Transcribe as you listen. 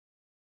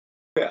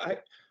Yeah,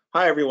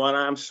 hi, everyone.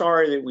 I'm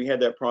sorry that we had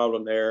that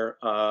problem there.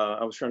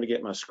 I was trying to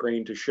get my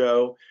screen to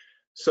show.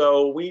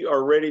 So we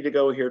are ready to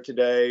go here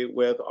today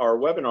with our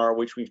webinar,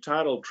 which we've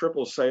titled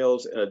Triple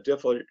Sales in a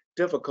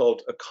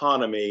Difficult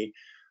Economy.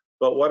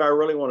 But what I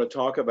really want to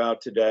talk about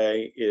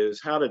today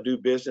is how to do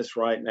business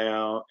right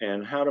now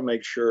and how to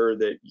make sure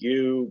that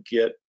you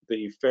get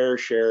the fair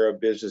share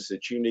of business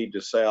that you need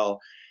to sell.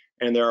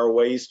 And there are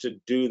ways to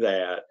do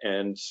that.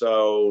 And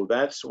so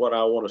that's what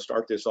I want to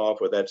start this off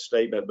with, that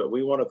statement. But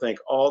we want to thank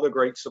all the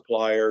great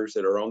suppliers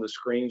that are on the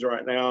screens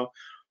right now.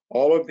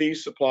 All of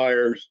these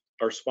suppliers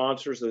are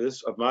sponsors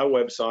of my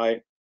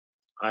website.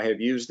 I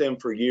have used them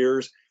for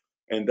years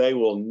and they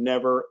will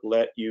never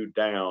let you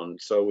down.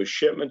 So with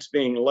shipments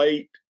being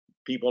late,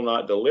 people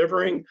not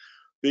delivering,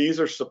 these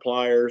are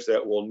suppliers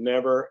that will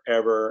never,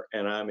 ever,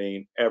 and I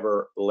mean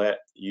ever, let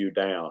you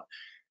down.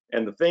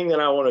 And the thing that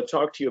I want to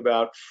talk to you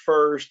about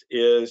first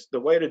is the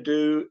way to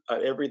do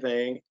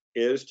everything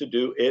is to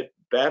do it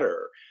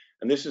better.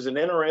 And this is an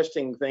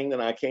interesting thing that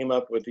I came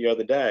up with the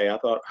other day. I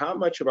thought, how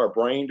much of our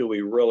brain do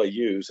we really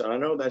use? And I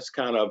know that's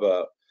kind of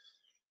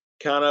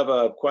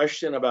a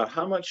question about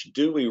how much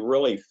do we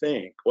really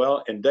think.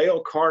 Well, in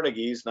Dale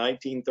Carnegie's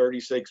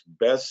 1936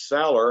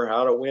 bestseller,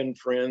 How to Win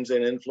Friends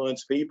and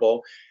Influence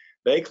People,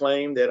 they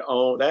claim that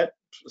that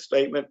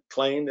statement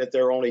claimed that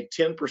there are only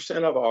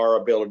 10% of our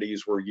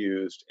abilities were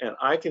used. And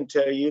I can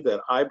tell you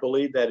that I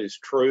believe that is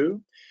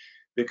true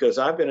because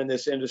I've been in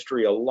this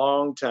industry a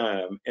long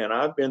time and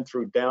I've been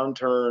through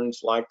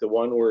downturns like the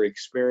one we're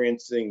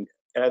experiencing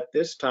at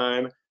this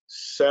time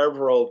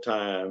several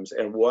times.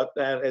 And what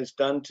that has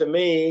done to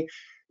me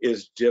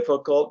is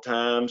difficult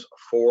times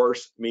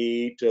force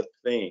me to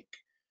think.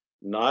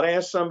 Not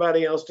ask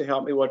somebody else to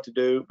help me what to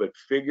do, but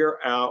figure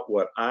out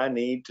what I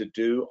need to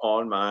do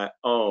on my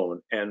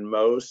own. And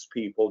most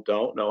people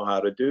don't know how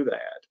to do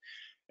that.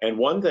 And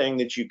one thing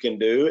that you can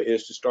do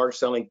is to start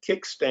selling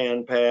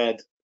kickstand pad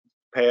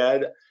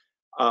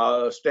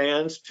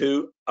stands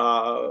to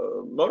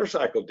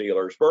motorcycle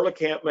dealers.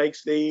 Burlacamp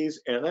makes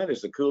these, and that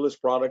is the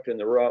coolest product in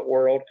the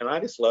world. And I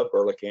just love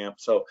Burlacamp.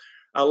 So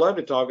I love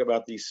to talk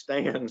about these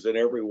stands in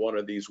every one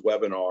of these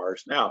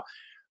webinars. Now,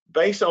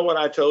 based on what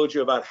I told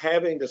you about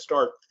having to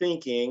start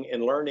thinking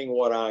and learning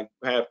what I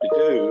have to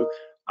do,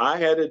 I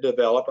had to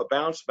develop a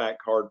bounce back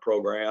card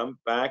program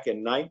back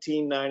in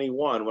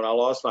 1991 when I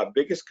lost my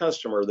biggest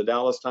customer, the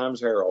Dallas Times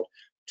Herald,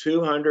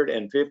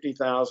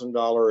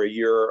 $250,000 a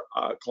year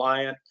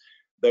client.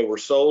 They were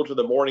sold to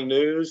the morning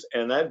news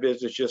and that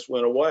business just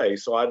went away.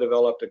 So I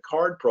developed a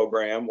card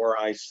program where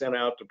I sent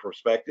out to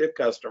prospective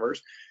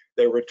customers.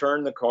 They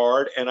returned the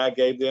card and I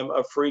gave them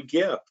a free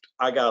gift.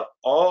 I got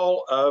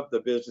all of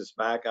the business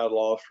back I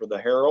lost for the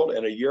Herald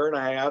in a year and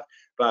a half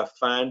by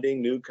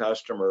finding new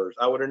customers.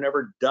 I would have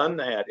never done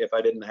that if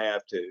I didn't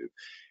have to.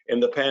 In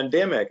the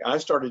pandemic, I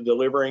started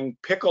delivering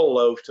pickle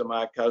loaf to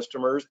my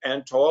customers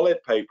and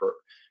toilet paper.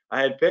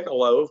 I had pickle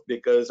loaf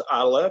because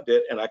I loved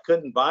it and I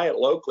couldn't buy it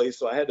locally.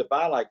 So I had to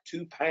buy like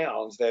 2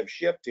 pounds to have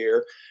shipped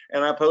here.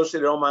 And I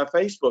posted it on my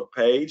Facebook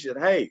page and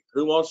hey,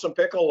 who wants some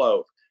pickle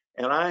loaf?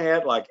 And I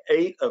had like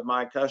 8 of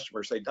my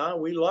customers say,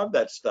 Don, we love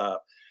that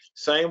stuff.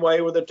 Same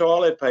way with the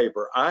toilet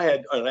paper. I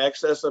had an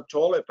excess of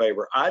toilet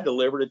paper. I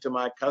delivered it to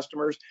my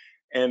customers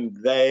and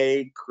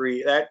that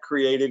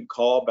created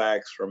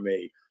callbacks from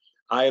me.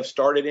 I have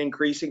started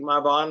increasing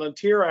my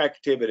volunteer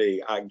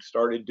activity. I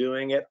started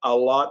doing it a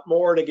lot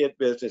more to get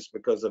business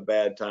because of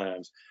bad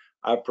times.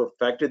 I've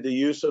perfected the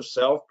use of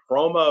self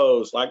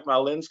promos like my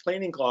lens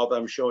cleaning cloth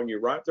I'm showing you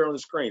right there on the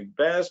screen.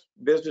 Best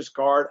business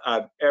card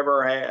I've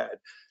ever had.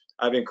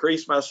 I've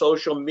increased my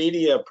social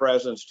media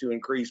presence to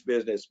increase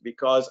business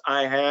because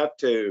I have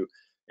to.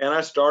 And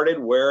I started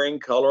wearing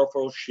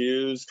colorful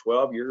shoes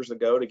 12 years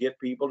ago to get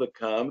people to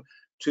come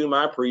to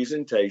my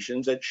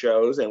presentations at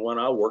shows and when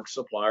I worked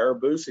supplier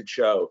booths at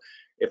show.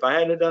 If I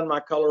hadn't done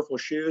my colorful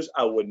shoes,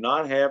 I would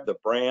not have the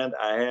brand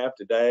I have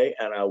today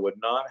and I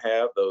would not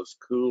have those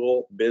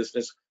cool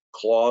business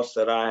cloths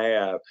that I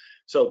have.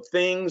 So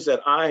things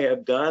that I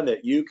have done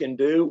that you can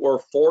do were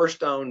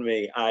forced on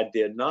me. I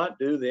did not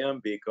do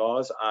them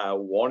because I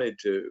wanted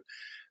to.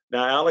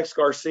 Now, Alex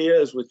Garcia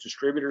is with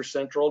Distributor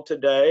Central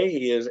today.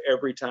 He is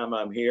every time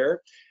I'm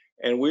here.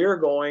 And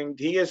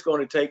he is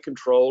going to take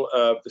control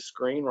of the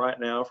screen right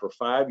now for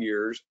 5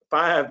 years,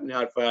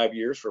 not 5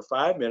 years, for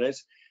 5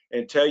 minutes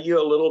and tell you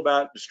a little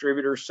about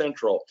Distributor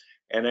Central.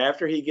 And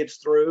after he gets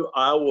through,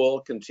 I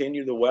will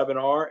continue the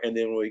webinar. And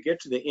then when we get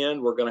to the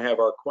end, we're going to have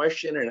our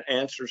question and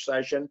answer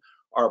session,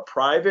 our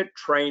private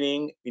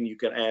training, and you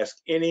can ask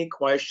any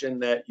question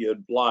that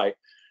you'd like.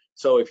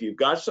 So if you've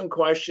got some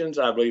questions,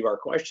 I believe our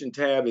question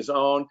tab is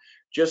on.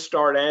 Just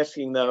start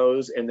asking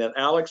those, and then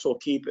Alex will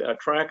keep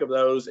track of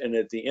those. And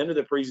at the end of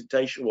the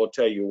presentation, we'll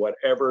tell you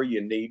whatever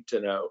you need to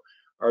know.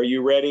 Are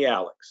you ready,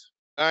 Alex?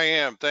 I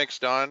am. Thanks,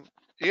 Don.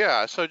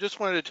 Yeah, so just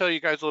wanted to tell you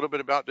guys a little bit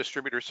about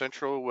Distributor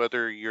Central,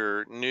 whether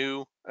you're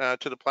new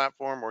to the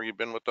platform or you've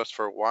been with us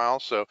for a while.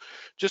 So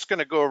just going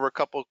to go over a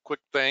couple quick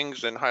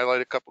things and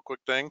highlight a couple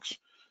quick things.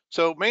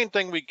 So main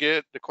thing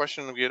the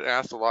question we get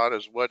asked a lot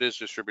is, what is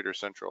Distributor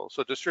Central?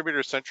 So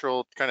Distributor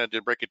Central, kind of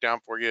to break it down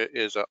for you,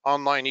 is an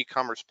online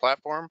e-commerce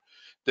platform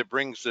that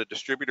brings the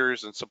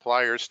distributors and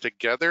suppliers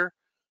together.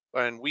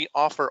 And we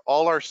offer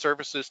all our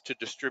services to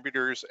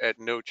distributors at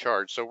no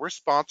charge. So we're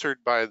sponsored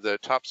by the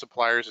top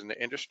suppliers in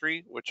the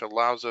industry, which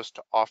allows us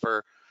to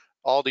offer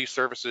all these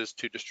services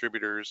to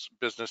distributors,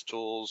 business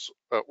tools,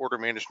 order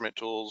management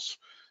tools,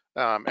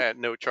 at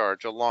no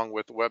charge, along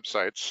with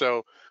websites.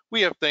 So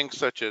we have things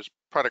such as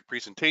product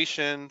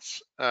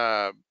presentations.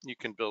 You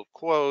can build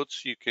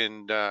quotes. You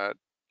can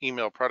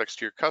email products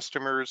to your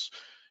customers.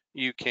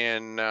 You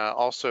can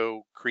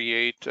also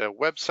create a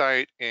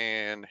website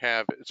and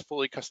have it's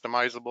fully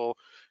customizable.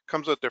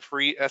 Comes with a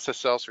free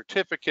SSL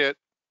certificate.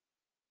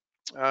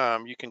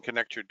 You can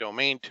connect your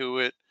domain to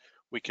it.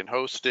 We can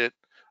host it.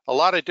 A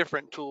lot of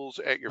different tools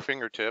at your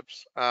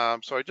fingertips.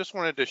 So I just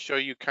wanted to show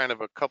you kind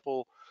of a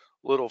couple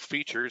little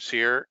features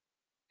here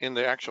in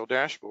the actual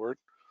dashboard.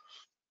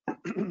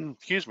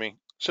 Excuse me.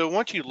 So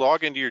once you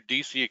log into your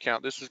DC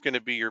account, this is going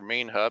to be your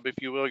main hub, if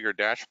you will, your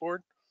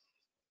dashboard.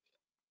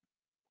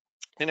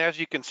 And as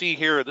you can see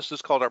here, this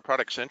is called our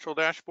Product Central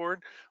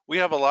dashboard. We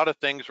have a lot of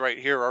things right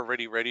here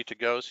already ready to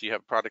go. So you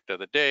have product of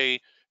the day,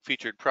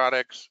 featured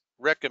products,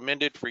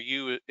 recommended for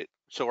you.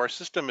 So our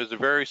system is a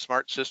very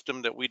smart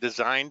system that we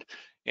designed,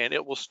 and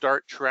it will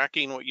start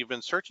tracking what you've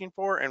been searching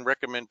for and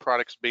recommend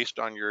products based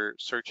on your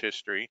search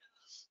history.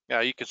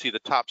 You can see the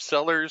top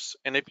sellers.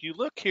 And if you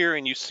look here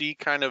and you see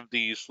kind of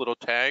these little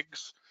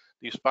tags,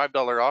 these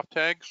 $5 off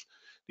tags,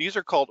 these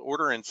are called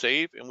order and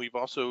save. And we've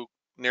also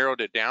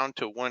narrowed it down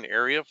to one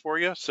area for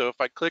you. So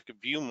if I click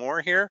view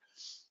more here,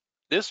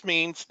 this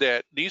means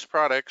that these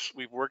products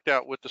we've worked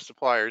out with the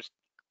suppliers.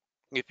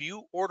 If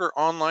you order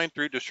online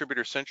through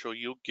Distributor Central,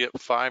 you'll get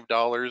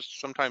 $5,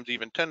 sometimes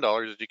even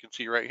 $10, as you can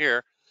see right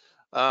here,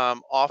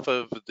 off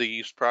of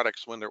these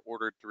products when they're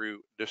ordered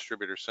through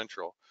Distributor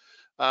Central.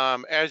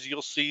 As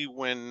you'll see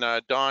when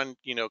Don,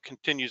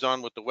 continues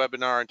on with the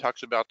webinar and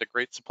talks about the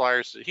great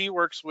suppliers that he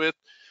works with,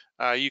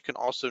 you can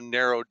also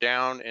narrow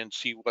down and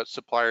see what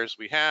suppliers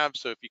we have.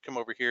 So if you come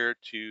over here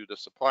to the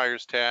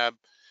suppliers tab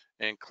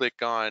and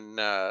click on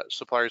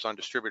suppliers on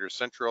Distributor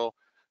Central,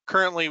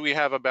 currently we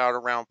have about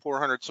around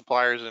 400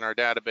 suppliers in our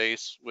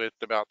database with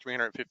about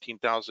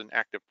 315,000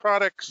 active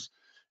products.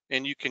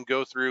 And you can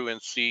go through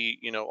and see,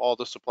 all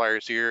the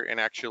suppliers here and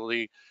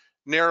actually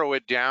narrow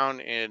it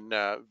down and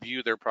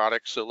view their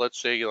products. So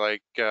let's say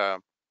like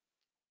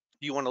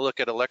you want to look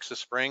at Alexa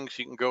Springs,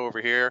 you can go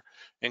over here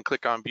and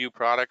click on view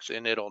products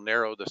and it'll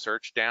narrow the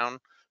search down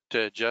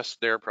to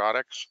just their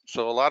products.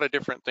 So a lot of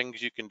different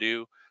things you can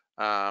do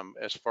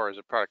as far as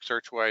the product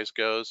search wise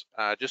goes.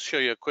 Just show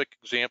you a quick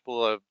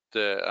example of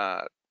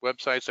the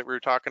websites that we were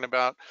talking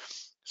about.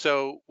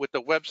 So with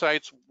the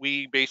websites,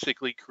 we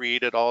basically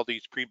created all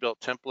these pre-built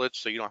templates,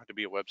 so you don't have to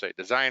be a website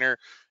designer.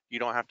 You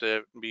don't have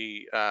to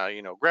be,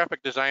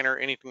 graphic designer,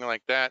 anything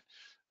like that.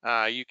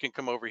 You can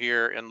come over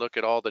here and look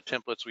at all the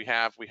templates we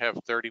have. We have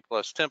 30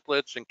 plus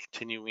templates and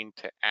continuing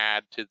to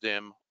add to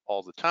them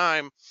all the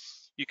time.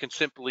 You can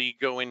simply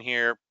go in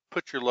here,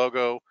 put your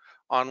logo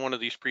on one of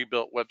these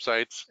pre-built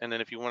websites. And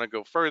then if you want to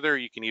go further,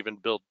 you can even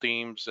build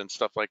themes and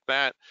stuff like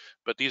that.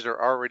 But these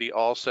are already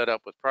all set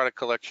up with product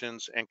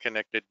collections and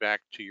connected back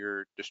to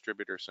your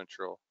Distributor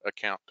Central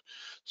account.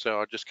 So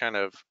I'll just kind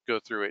of go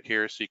through it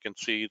here so you can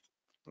see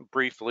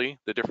briefly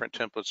the different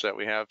templates that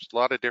we have. A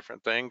lot of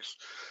different things.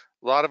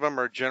 A lot of them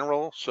are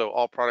general, so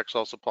all products,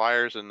 all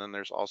suppliers, and then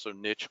there's also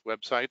niche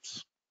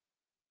websites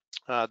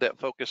that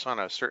focus on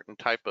a certain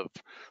type of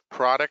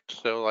product.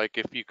 So like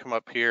if you come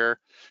up here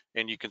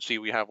and you can see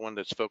we have one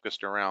that's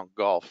focused around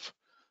golf.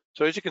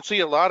 So as you can see,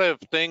 a lot of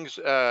things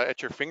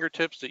at your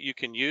fingertips that you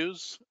can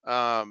use,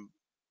 a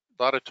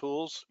lot of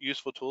tools,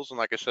 useful tools, and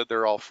like I said,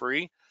 they're all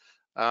free.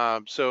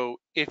 So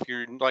if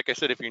you're, like I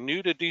said, if you're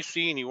new to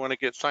DC and you want to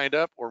get signed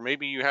up, or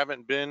maybe you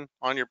haven't been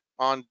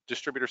on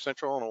Distributor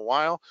Central in a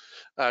while,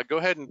 go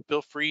ahead and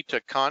feel free to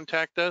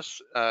contact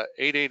us,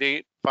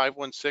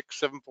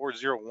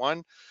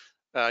 888-516-7401.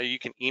 You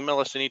can email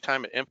us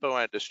anytime at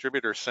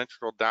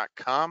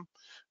info@distributorcentral.com.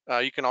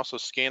 You can also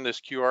scan this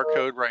QR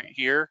code right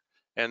here,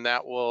 and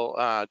that will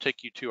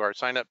take you to our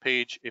sign up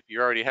page. If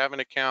you already have an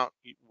account,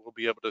 we'll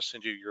be able to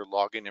send you your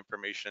login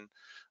information.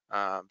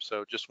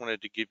 So just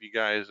wanted to give you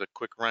guys a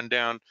quick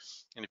rundown.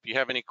 And if you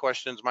have any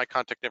questions, my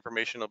contact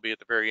information will be at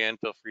the very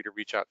end. Feel free to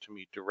reach out to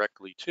me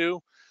directly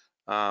too.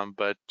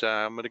 But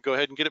I'm going to go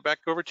ahead and get it back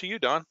over to you,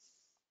 Don.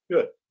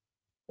 Good.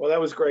 Well, that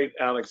was great,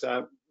 Alex.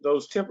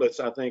 Those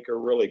templates I think are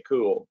really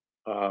cool,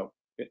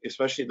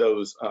 especially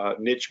those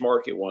niche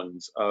market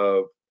ones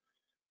of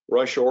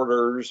rush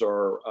orders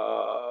or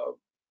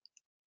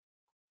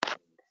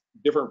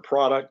different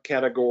product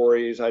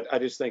categories. I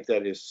just think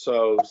that is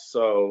so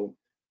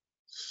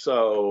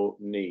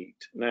neat.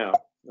 Now,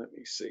 let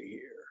me see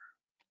here.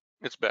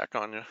 It's back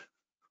on you.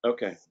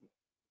 Okay.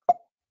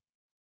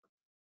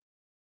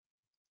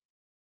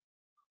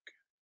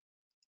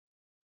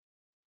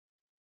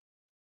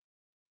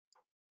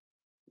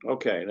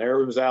 Okay,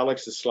 there was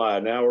Alex's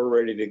slide. Now we're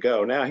ready to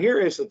go. Now here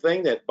is the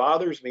thing that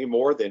bothers me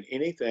more than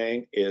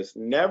anything is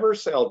never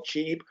sell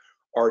cheap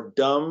or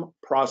dumb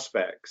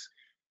prospects.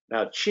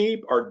 Now,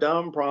 cheap or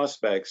dumb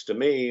prospects to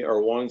me are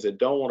ones that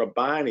don't want to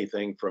buy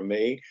anything from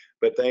me,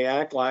 but they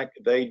act like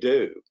they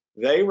do.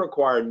 They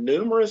require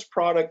numerous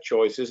product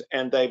choices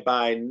and they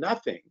buy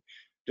nothing.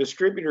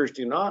 Distributors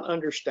do not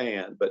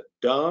understand, but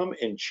dumb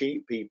and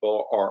cheap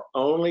people are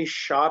only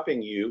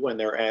shopping you when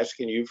they're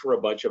asking you for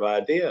a bunch of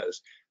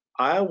ideas.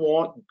 I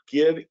won't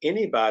give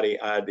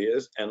anybody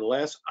ideas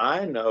unless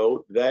I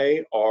know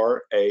they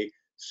are a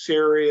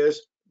serious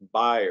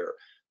buyer.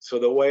 So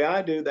the way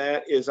I do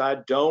that is I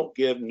don't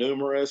give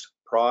numerous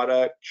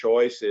product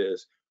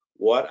choices.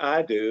 What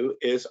I do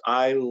is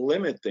I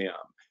limit them.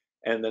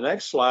 And the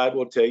next slide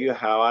will tell you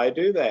how I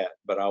do that.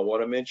 But I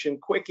want to mention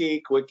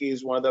Quickie. Quickie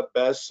is one of the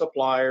best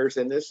suppliers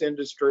in this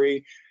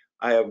industry.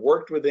 I have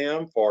worked with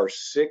them for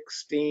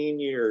 16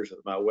 years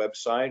with my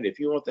website. If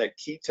you want that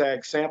key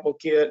tag sample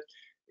kit,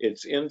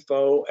 it's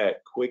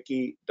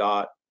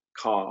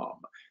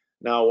info@quickie.com.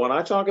 Now, when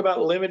I talk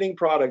about limiting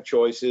product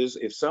choices,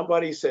 if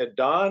somebody said,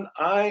 Don,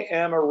 I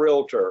am a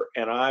realtor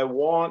and I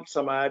want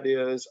some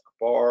ideas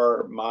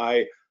for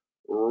my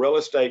real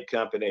estate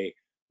company,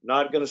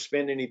 not going to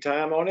spend any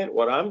time on it.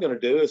 What I'm going to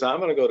do is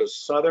I'm going to go to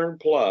Southern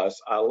Plus.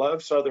 I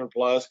love Southern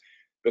Plus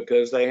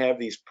because they have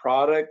these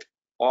product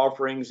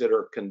offerings that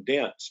are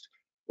condensed.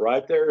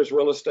 Right there is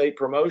real estate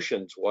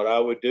promotions. What I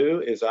would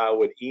do is I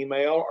would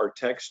email or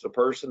text the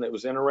person that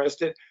was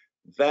interested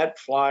that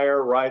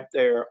flyer right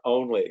there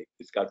only.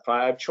 It's got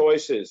 5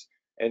 choices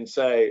and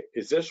say,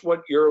 is this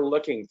what you're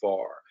looking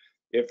for?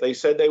 If they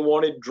said they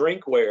wanted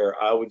drinkware,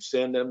 I would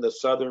send them the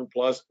Southern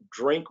Plus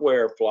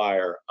drinkware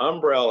flyer,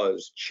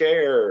 umbrellas,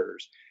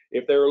 chairs.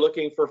 If they were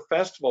looking for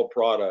festival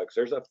products,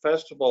 there's a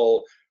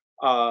festival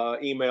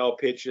email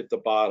pitch at the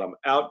bottom.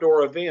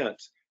 Outdoor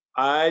events.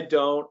 I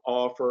don't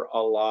offer a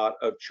lot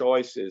of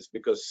choices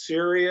because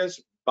serious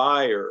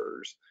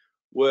buyers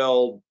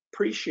will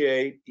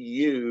appreciate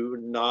you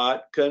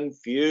not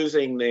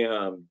confusing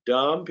them.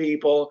 Dumb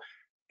people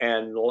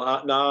and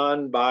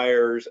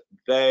non-buyers,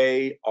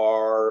 they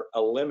are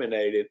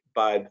eliminated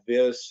by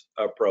this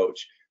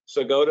approach.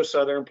 So go to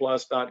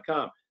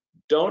southernplus.com.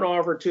 Don't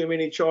offer too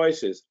many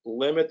choices.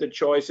 Limit the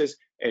choices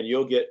and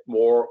you'll get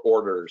more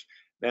orders.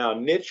 Now,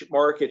 niche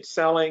market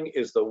selling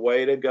is the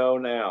way to go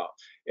now.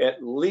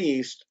 At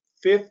least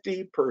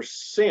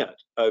 50%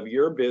 of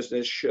your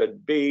business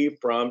should be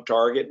from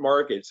target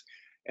markets.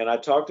 And I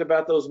talked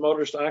about those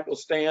motorcycle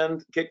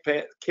stand, kick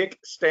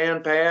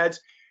stand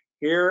pads.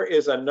 Here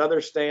is another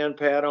stand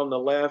pad on the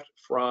left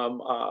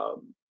from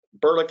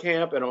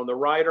Burlacamp, and on the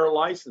right are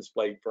license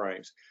plate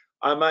frames.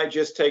 I might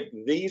just take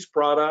these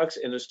products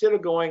and instead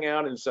of going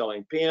out and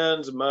selling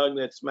pins,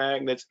 magnets,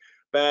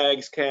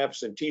 bags,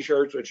 caps, and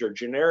t-shirts, which are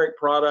generic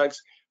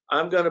products,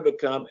 I'm going to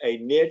become a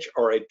niche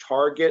or a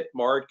target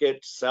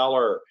market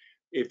seller.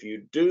 If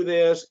you do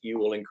this, you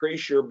will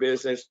increase your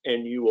business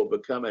and you will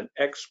become an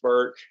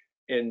expert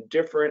in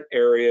different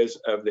areas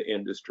of the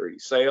industry.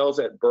 Sales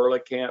at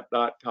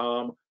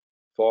burlacamp.com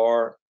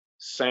for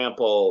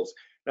samples.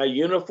 Now,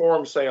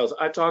 uniform sales.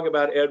 I talk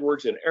about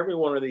Edwards in every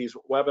one of these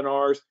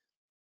webinars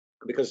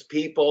because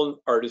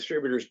people or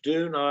distributors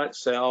do not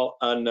sell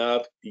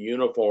enough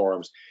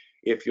uniforms.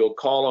 If you'll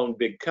call on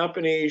big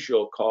companies,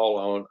 you'll call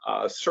on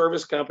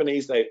service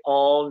companies, they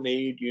all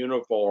need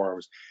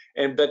uniforms,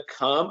 and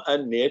become a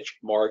niche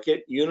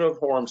market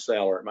uniform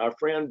seller. My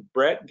friend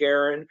Brett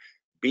Guerin,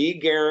 B.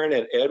 Guerin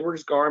at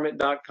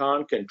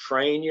edwardsgarment.com can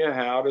train you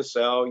how to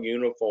sell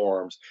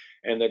uniforms.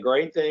 And the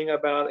great thing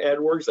about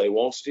Edwards, they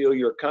won't steal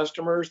your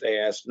customers. They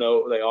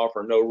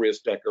offer no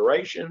risk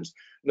decorations,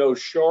 no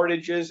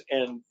shortages,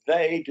 and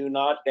they do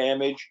not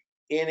damage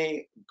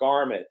any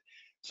garment.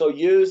 So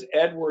use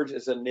Edwards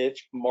as a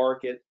niche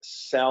market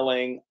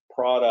selling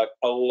product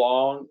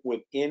along with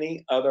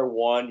any other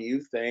one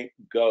you think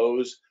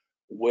goes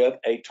with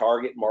a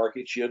target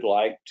market you'd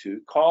like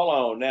to call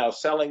on. Now,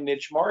 selling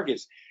niche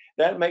markets,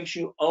 that makes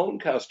you own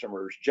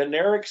customers.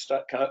 Generic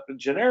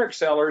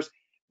sellers,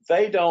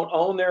 they don't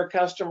own their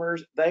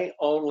customers, they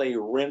only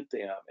rent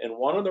them. And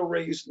one of the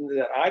reasons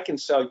that I can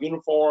sell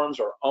uniforms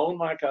or own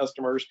my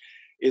customers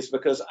is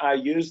because I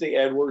use the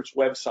Edwards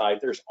website.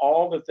 There's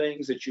all the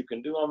things that you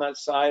can do on that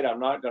site. I'm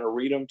not going to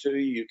read them to you.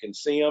 You can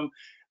see them.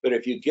 But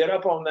if you get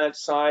up on that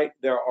site,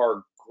 there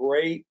are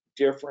great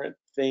different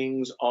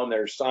things on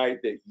their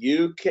site that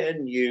you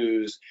can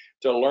use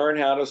to learn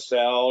how to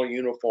sell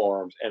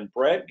uniforms. And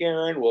Brett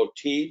Guerin will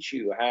teach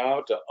you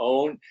how to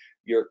own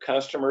your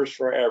customers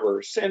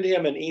forever. Send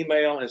him an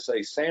email and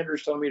say,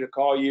 Sanders told me to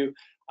call you.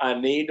 I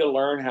need to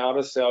learn how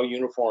to sell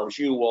uniforms.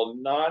 You will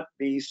not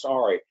be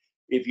sorry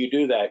if you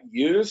do that.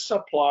 Use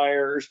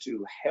suppliers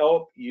to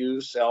help you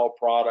sell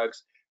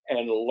products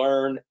and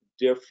learn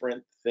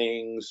different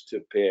things to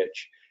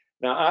pitch.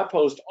 Now, I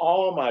post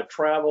all my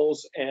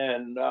travels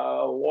and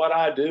what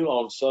I do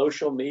on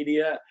social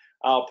media.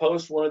 I'll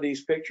post one of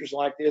these pictures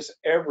like this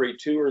every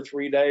 2 or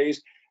 3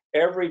 days.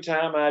 Every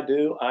time I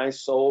do, I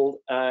sell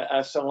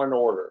an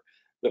order.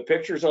 The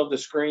pictures on the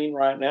screen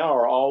right now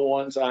are all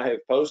ones I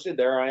have posted.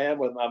 There I am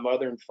with my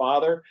mother and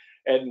father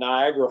at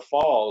Niagara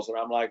Falls, and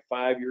I'm like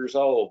 5 years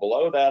old.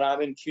 Below that,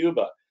 I'm in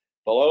Cuba.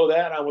 Below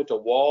that, I went to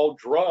Wall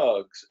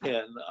Drugs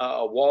in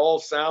Wall,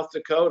 South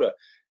Dakota.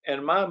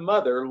 And my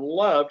mother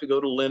loved to go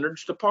to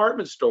Leonard's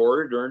department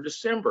store during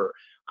December.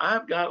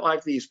 I've got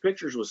like these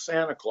pictures with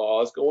Santa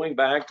Claus going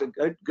back to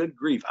good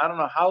grief. I don't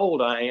know how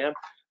old I am,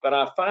 but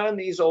I find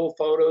these old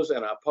photos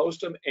and I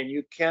post them, and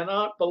you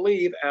cannot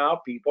believe how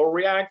people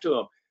react to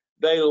them.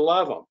 They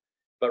love them.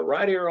 But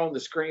right here on the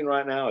screen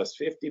right now is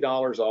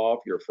 $50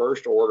 off your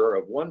first order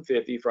of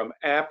 $150 from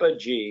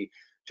Apogee.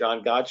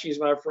 John Gotchi is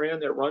my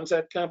friend that runs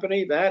that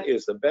company. That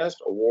is the best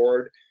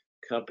award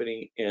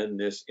company in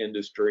this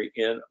industry,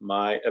 in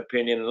my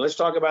opinion. And let's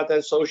talk about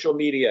that social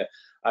media.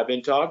 I've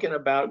been talking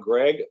about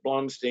Greg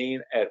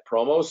Blumstein at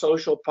Promo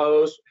Social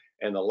Post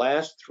and the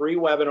last 3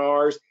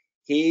 webinars.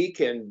 He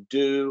can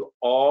do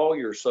all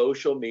your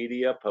social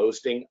media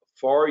posting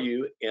for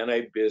you in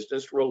a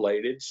business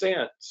related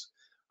sense.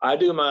 I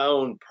do my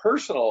own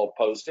personal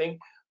posting,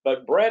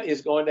 but Brett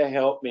is going to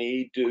help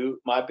me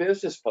do my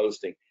business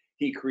posting.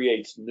 He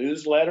creates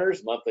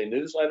newsletters, monthly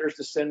newsletters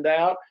to send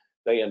out.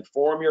 They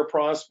inform your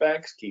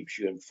prospects, keeps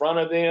you in front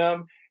of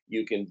them.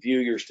 You can view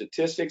your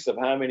statistics of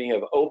how many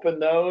have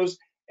opened those,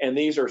 and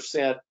these are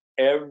sent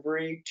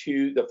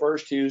the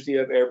first Tuesday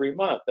of every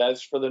month.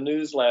 That's for the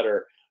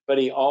newsletter. But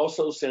he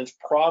also sends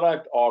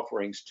product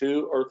offerings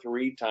 2 or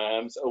 3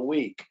 times a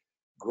week.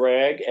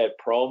 Greg at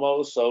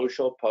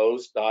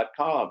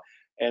promosocialpost.com.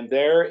 And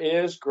there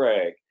is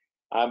Greg.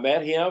 I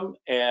met him,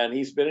 and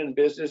he's been in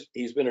business.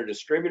 He's been a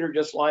distributor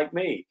just like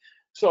me.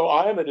 So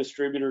I am a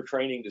distributor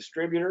training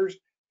distributors.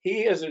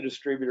 He is a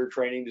distributor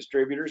training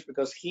distributors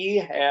because he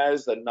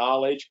has the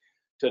knowledge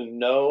to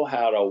know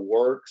how to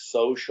work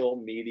social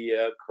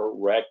media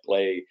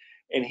correctly.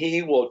 And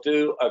he will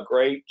do a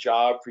great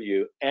job for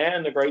you.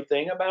 And the great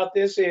thing about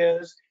this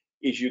is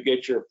you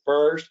get your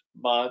first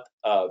month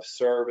of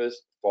service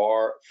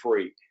for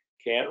free.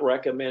 Can't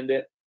recommend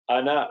it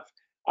enough.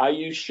 I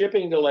use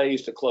shipping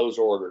delays to close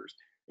orders.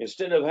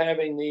 Instead of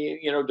having the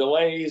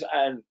delays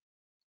and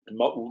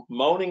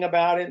moaning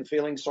about it and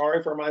feeling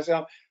sorry for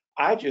myself,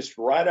 I just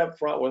right up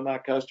front with my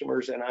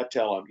customers and I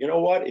tell them, you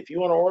know what, if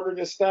you want to order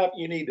this stuff,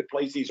 you need to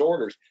place these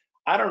orders.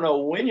 I don't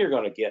know when you're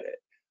going to get it.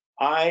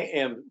 I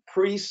am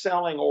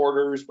pre-selling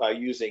orders by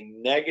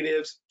using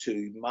negatives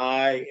to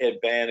my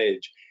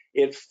advantage.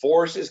 It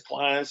forces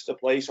clients to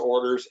place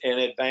orders in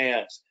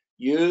advance.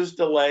 Use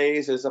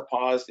delays as a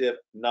positive,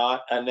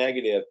 not a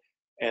negative.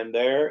 And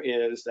there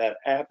is that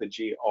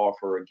Apogee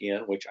offer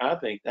again, which I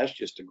think that's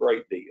just a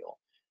great deal.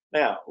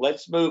 Now,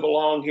 let's move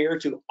along here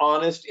to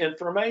honest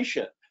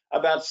information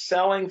about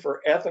selling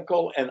for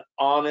ethical and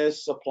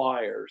honest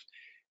suppliers.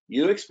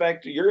 You're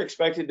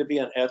expected to be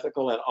an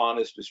ethical and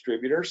honest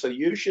distributor, so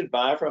you should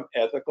buy from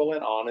ethical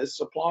and honest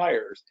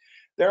suppliers.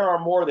 There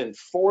are more than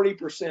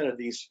 40% of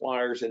these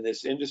suppliers in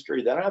this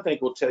industry that I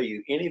think will tell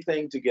you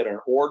anything to get an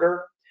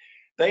order.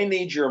 They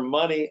need your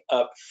money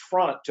up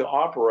front to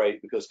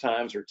operate because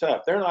times are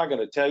tough. They're not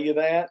going to tell you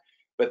that,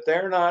 but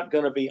they're not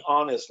going to be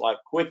honest like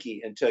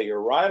Quickie and tell you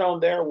right on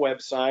their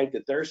website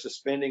that they're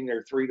suspending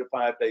their 3 to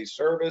 5 day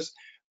service,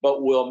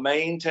 but will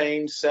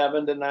maintain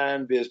 7 to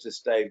 9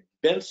 business days.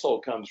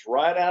 Bensel comes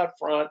right out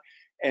front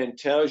and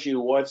tells you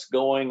what's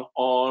going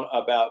on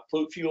about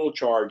fuel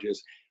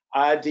charges.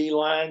 ID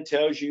Line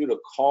tells you to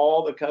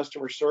call the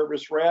customer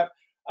service rep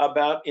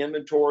about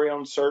inventory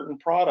on certain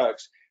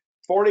products.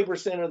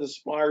 40% of the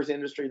suppliers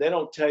industry, they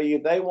don't tell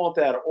you. They want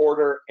that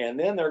order, and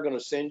then they're going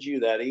to send you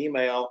that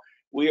email.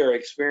 We are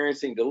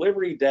experiencing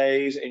delivery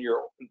days and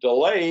your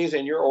delays,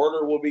 and your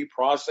order will be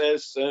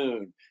processed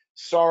soon.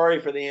 Sorry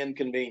for the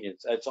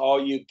inconvenience. That's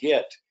all you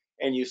get.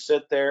 And you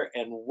sit there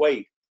and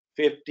wait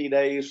 50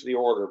 days for the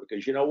order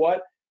because you know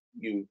what?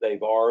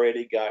 They've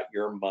already got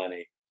your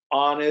money.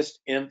 Honest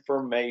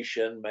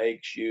information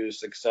makes you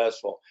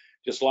successful.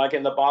 Just like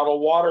in the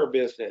bottled water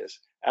business.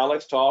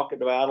 Alex talked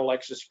about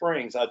Alexa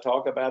Springs. I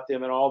talk about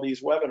them in all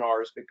these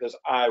webinars because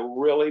I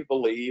really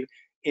believe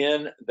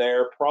in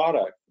their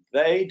product.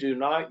 They do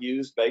not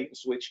use bait and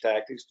switch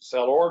tactics to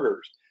sell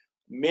orders.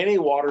 Many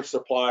water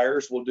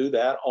suppliers will do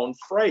that on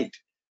freight.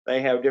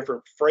 They have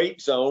different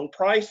freight zone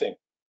pricing.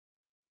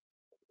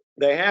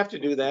 They have to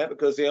do that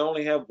because they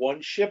only have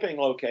one shipping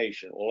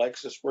location.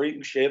 Alexa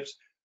Springs ships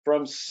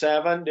from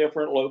 7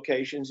 different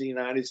locations in the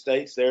United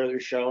States. There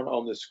they're shown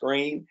on the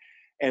screen.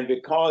 And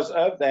because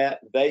of that,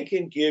 they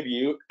can give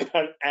you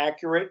an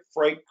accurate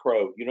freight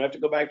quote. You don't have to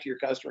go back to your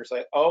customer and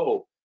say,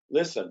 oh,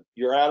 listen,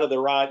 you're out of the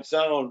right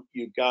zone.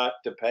 You've got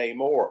to pay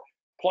more.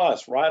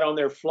 Plus, right on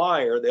their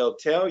flyer, they'll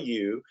tell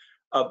you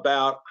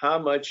about how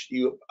much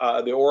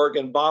the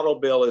Oregon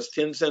bottle bill is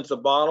 10 cents a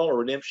bottle, a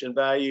redemption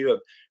value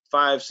of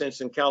 5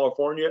 cents in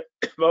California.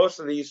 Most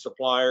of these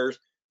suppliers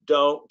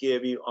don't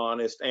give you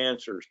honest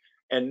answers.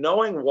 And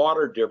knowing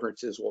water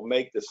differences will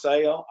make the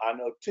sale. I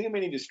know too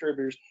many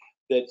distributors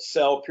that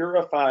sell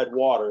purified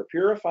water.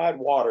 Purified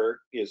water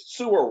is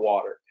sewer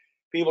water.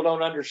 People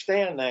don't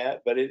understand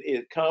that, but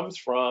it comes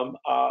from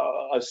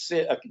a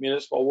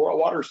municipal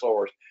water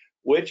source,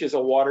 which is a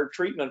water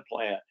treatment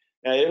plant.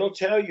 Now, it'll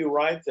tell you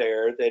right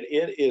there that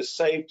it is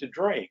safe to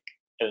drink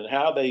and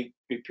how they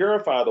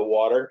purify the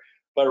water.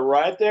 But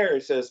right there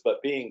it says,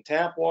 but being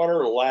tap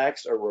water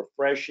lacks a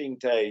refreshing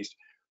taste.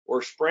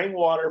 Where spring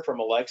water from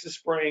Alexa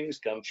Springs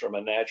comes from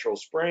a natural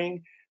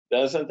spring,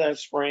 doesn't that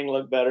spring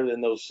look better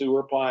than those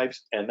sewer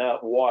pipes? And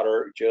that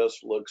water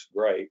just looks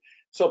great.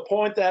 So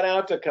point that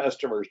out to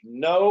customers.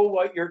 Know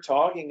what you're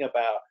talking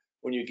about.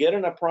 When you get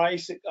in a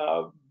price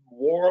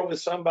war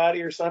with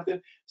somebody or something,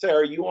 say,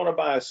 are you want to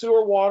buy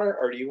sewer water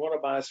or do you want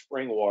to buy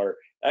spring water?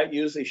 That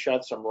usually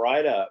shuts them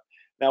right up.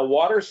 Now,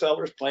 water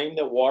sellers claim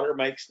that water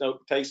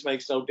taste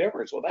makes no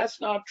difference. Well, that's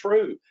not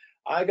true.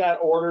 I got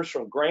orders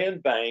from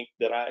Grand Bank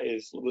that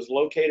was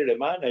located in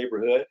my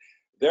neighborhood.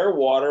 Their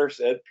water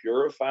said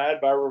purified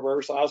by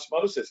reverse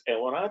osmosis.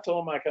 And when I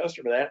told my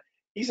customer that,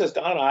 he says,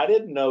 Don, I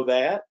didn't know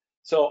that.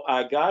 So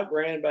I got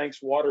Grand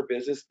Bank's water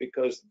business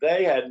because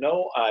they had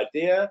no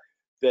idea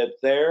that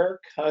their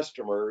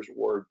customers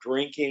were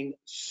drinking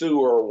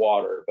sewer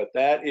water. But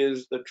that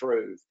is the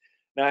truth.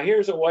 Now,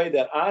 here's a way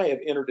that I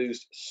have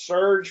introduced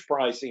surge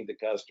pricing to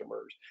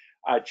customers.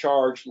 I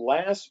charge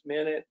last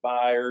minute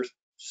buyers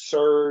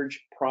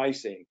surge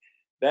pricing.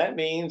 That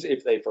means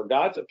if they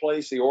forgot to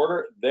place the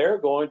order, they're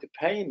going to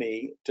pay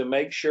me to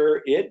make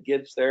sure it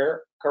gets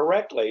there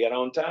correctly and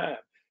on time.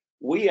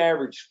 We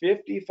average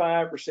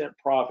 55%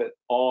 profit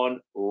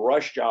on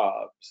rush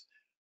jobs.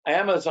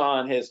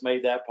 Amazon has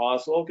made that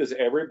possible because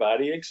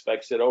everybody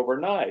expects it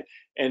overnight.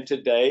 And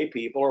today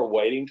people are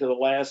waiting to the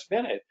last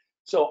minute.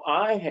 So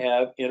I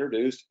have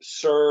introduced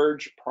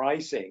surge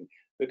pricing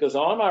because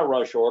on my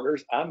rush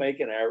orders, I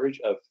make an average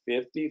of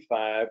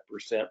 55%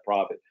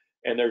 profit.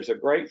 And there's a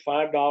great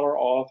 $5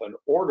 off an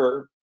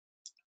order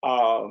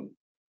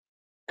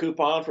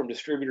coupon from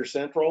Distributor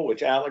Central,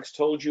 which Alex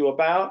told you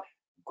about.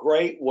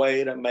 Great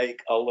way to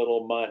make a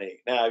little money.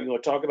 Now, you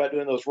want to talk about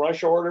doing those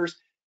rush orders?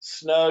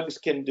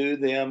 Snugs can do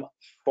them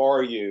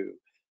for you.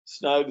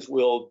 Snugs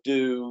will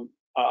do,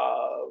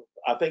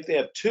 I think they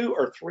have 200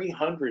 or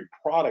 300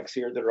 products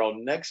here that are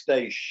on next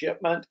day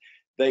shipment.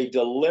 They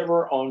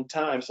deliver on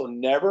time, so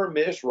never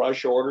miss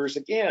rush orders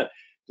again.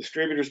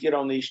 Distributors get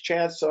on these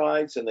chat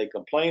sites and they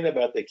complain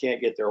about they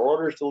can't get their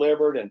orders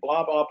delivered and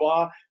blah, blah,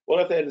 blah. Well,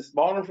 if they had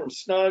bought them from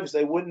Snugs,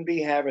 they wouldn't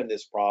be having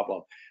this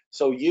problem.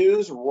 So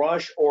use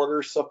rush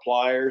order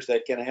suppliers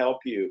that can help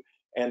you.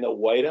 And the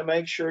way to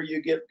make sure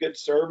you get good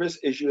service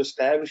is you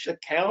establish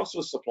accounts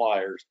with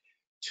suppliers.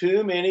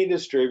 Too many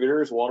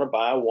distributors want to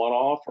buy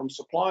one-off from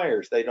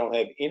suppliers. They don't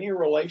have any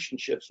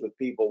relationships with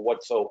people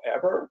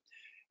whatsoever.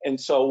 And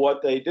so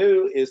what they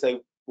do is they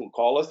will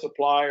call a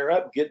supplier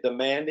up, get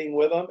demanding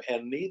with them,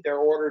 and need their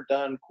order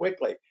done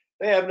quickly.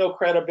 They have no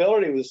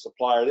credibility with the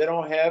supplier. They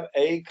don't have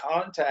a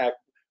contact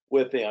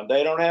with them.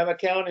 They don't have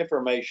account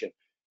information.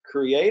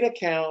 Create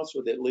accounts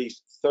with at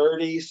least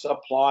 30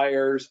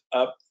 suppliers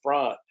up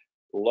front.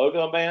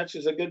 Logo Match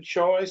is a good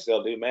choice.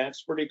 They'll do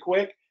match pretty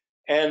quick.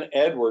 And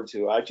Edwards,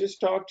 who I just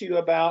talked to you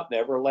about,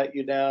 never let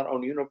you down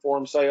on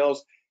uniform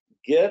sales.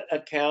 Get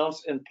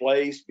accounts in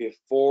place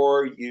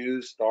before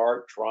you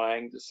start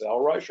trying to sell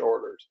rush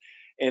orders.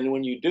 And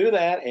when you do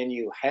that and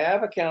you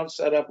have accounts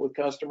set up with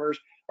customers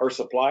or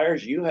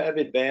suppliers, you have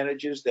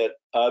advantages that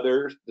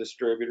other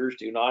distributors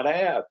do not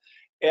have.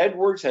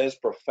 Edwards has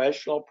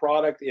professional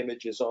product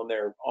images on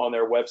their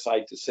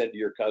website to send to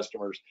your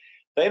customers.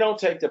 They don't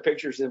take the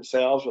pictures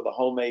themselves with a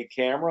homemade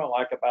camera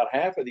like about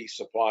half of these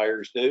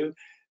suppliers do.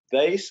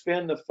 They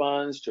spend the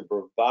funds to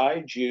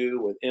provide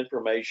you with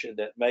information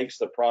that makes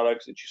the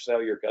products that you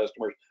sell your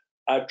customers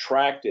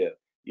attractive.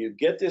 You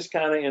get this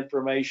kind of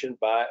information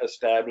by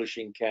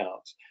establishing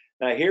counts.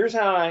 Now, here's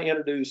how I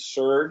introduce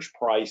surge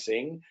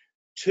pricing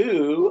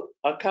to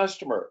a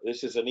customer.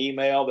 This is an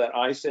email that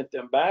I sent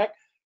them back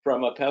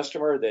from a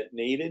customer that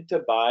needed to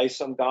buy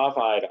some golf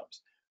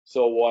items.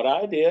 So what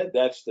I did,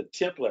 that's the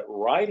template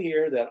right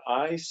here that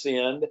I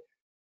send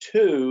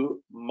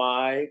to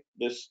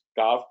this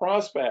golf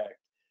prospect.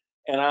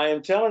 And I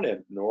am telling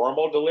him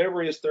normal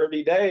delivery is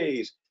 30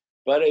 days,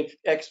 but if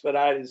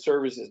expedited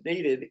service is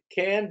needed, it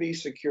can be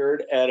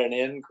secured at an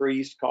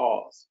increased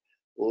cost.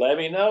 Let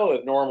me know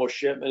if normal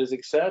shipment is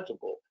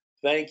acceptable.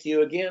 Thank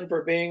you again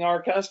for being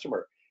our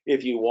customer.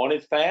 If you want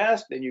it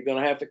fast, then you're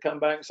going to have to come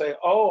back and say,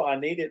 oh, I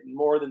need it in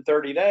more than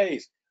 30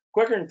 days,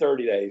 quicker than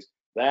 30 days.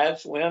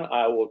 That's when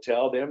I will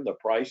tell them the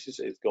prices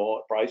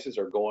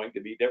are going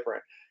to be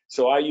different.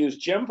 So I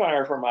use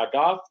Gemfire for my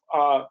golf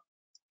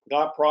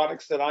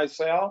products that I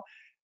sell,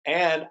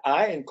 and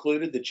I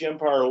included the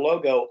Gemfire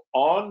logo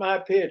on my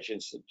pitch.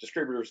 And some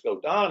distributors go,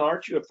 Don,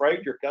 aren't you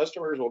afraid your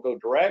customers will go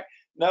direct?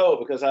 No,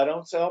 because I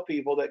don't sell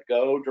people that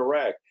go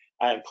direct.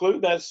 I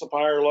include that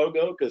supplier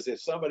logo because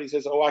if somebody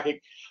says, oh, I can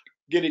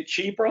get it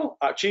cheaper,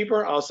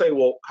 I'll say,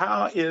 well,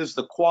 how is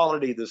the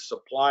quality of the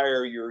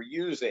supplier you're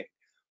using?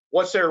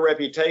 What's their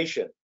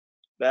reputation?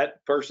 That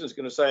person's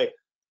going to say,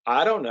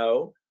 I don't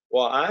know.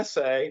 Well, I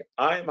say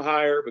I'm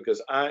higher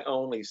because I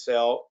only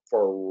sell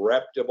for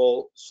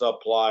reputable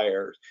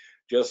suppliers.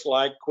 just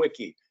like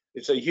Quickie.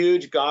 It's a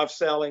huge golf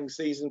selling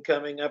season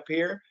coming up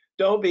here.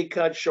 Don't be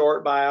cut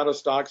short by out of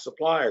stock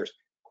suppliers.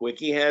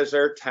 Quickie has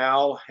their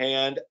towel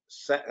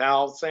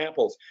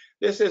samples.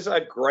 This is a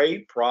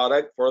great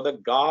product for the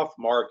golf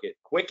market.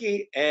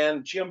 Quickie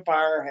and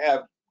Gemfire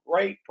have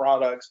great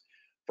products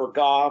for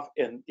golf.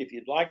 And if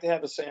you'd like to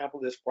have a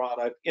sample of this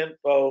product,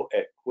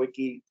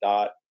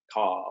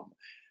 info@quickie.com.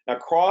 Now,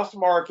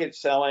 cross-market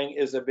selling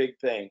is a big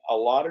thing. A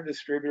lot of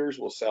distributors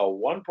will sell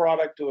one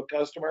product to a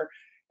customer,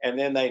 and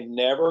then they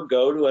never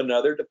go to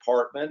another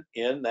department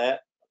in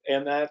that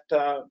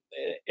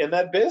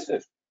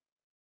business.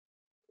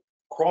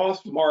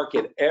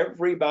 Cross-market,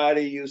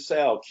 everybody you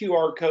sell.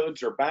 QR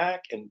codes are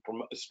back, and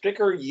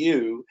Sticker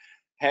U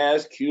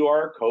has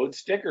QR code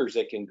stickers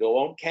that can go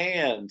on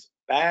cans,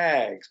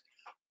 bags,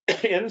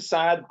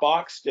 inside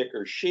box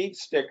stickers, sheet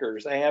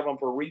stickers. They have them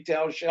for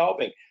retail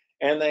shelving,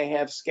 and they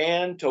have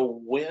scan to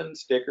win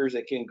stickers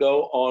that can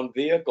go on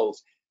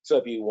vehicles. So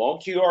if you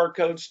want QR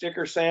code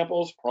sticker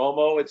samples,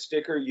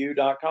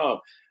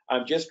 promo@stickeru.com.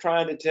 I'm just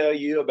trying to tell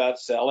you about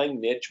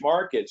selling niche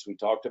markets. We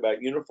talked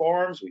about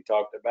uniforms. We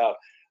talked about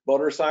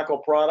motorcycle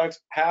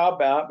products. How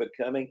about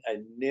becoming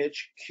a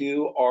niche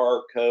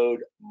QR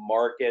code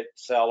market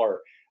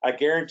seller? I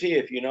guarantee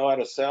if you know how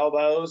to sell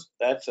those,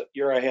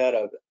 you're ahead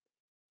of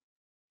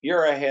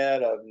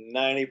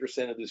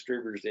 90% of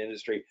distributors in the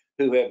industry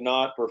who have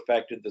not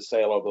perfected the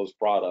sale of those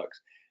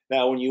products.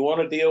 Now, when you want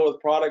to deal with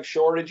product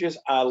shortages,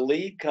 I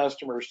lead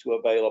customers to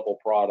available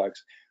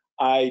products.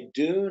 I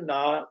do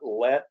not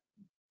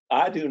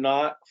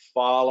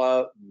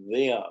follow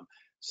them.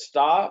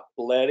 Stop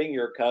letting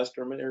your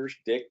customers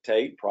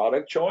dictate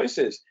product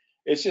choices.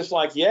 It's just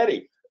like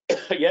Yeti.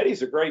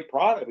 Yeti's a great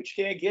product, but you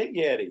can't get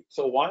Yeti.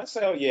 So why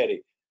sell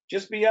Yeti?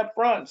 Just be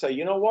upfront and say,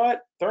 you know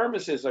what?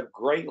 Thermos is a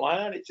great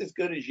line. It's as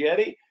good as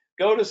Yeti.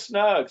 Go to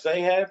Snuggs. They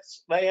have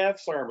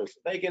Thermos.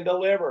 They can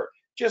deliver.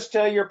 Just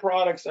tell your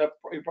prospects up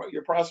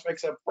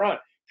front.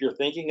 If you're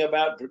thinking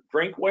about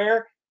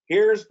drinkware,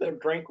 here's the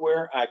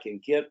drinkware I can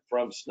get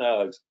from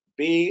Snuggs.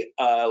 Be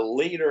a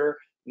leader,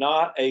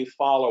 not a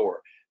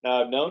follower.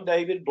 Now, I've known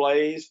David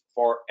Blaze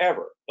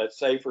forever, let's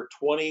say for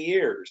 20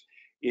 years.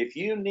 If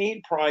you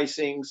need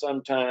pricing,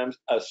 sometimes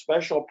a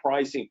special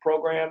pricing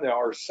program, there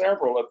are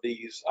several of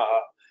these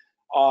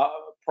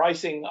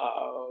pricing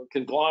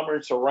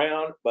conglomerates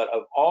around, but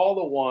of all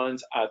the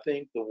ones, I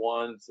think the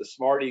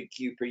Smarty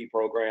QP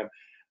program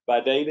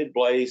by David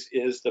Blaze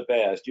is the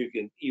best. You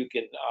can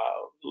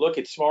look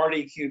at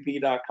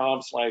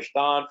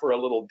smartyqp.com/Don for a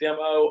little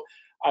demo.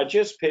 I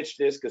just pitched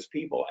this because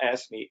people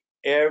ask me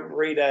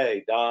every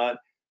day, Don,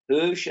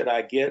 who should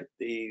I get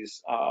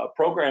these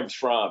programs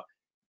from?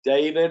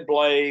 David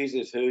Blaze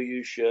is who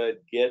you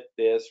should get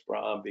this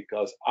from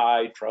because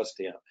I trust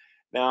him.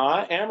 Now,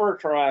 I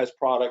amortize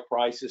product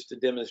prices to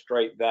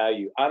demonstrate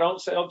value. I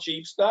don't sell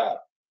cheap stuff.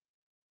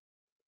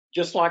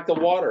 Just like the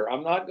water,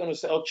 I'm not going to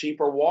sell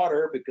cheaper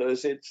water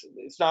because it's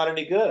not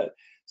any good.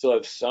 So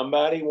if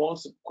somebody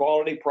wants a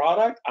quality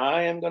product,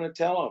 I am going to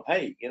tell them,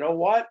 hey, you know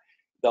what?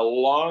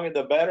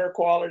 The better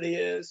quality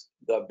is,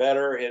 the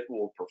better it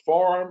will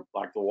perform.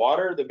 Like the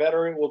water, the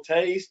better it will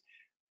taste.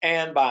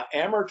 And by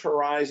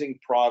amortizing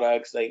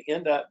products, they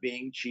end up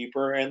being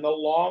cheaper in the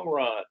long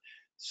run.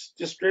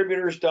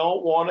 Distributors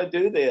don't want to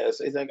do this.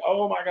 They think,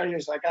 oh my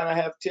goodness, I gotta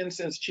have 10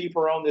 cents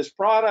cheaper on this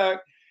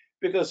product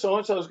because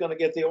so-and-so is going to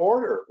get the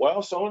order.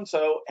 Well,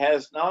 so-and-so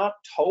has not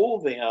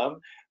told them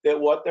that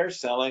what they're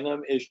selling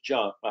them is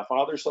junk. My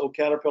father sold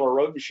Caterpillar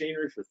road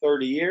machinery for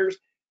 30 years.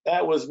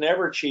 That was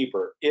never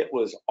cheaper. It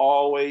was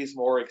always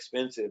more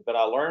expensive. But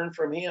I learned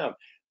from him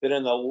that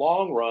in the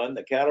long run,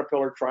 the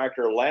Caterpillar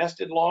tractor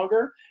lasted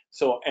longer.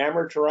 So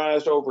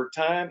amortized over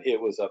time,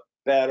 it was a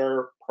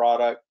better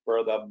product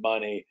for the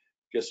money.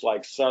 Just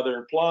like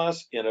Southern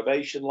Plus,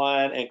 Innovation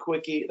Line, and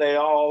Quickie, they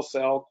all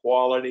sell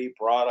quality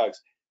products.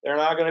 They're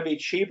not going to be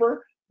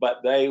cheaper,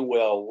 but they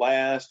will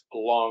last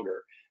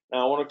longer.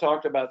 Now, I want to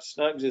talk about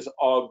Snuggs'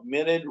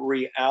 augmented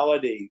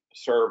reality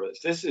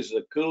service. This is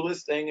the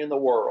coolest thing in the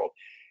world.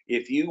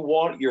 If you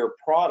want your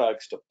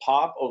products to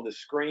pop on the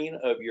screen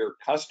of your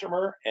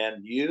customer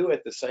and you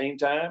at the same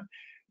time,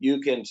 you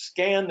can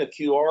scan the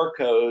QR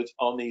codes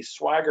on these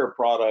Swagger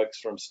products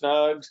from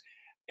Snuggs,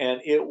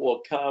 and it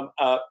will come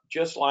up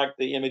just like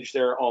the image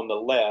there on the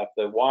left,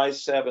 the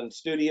Y7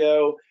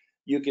 Studio.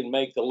 You can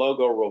make the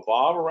logo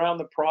revolve around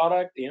the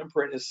product. The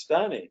imprint is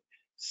stunning.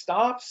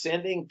 Stop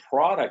sending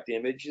product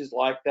images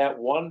like that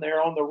one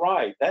there on the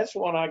right. That's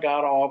one I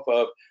got off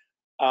of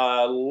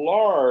a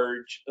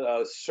large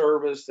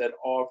service that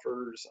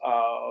offers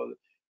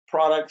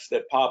products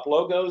that pop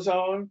logos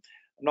on.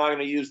 I'm not going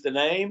to use the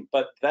name,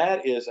 but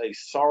that is a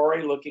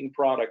sorry looking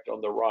product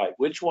on the right.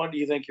 Which one do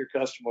you think your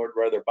customer would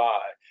rather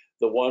buy?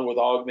 The one with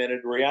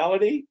augmented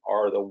reality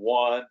or the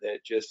one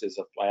that just is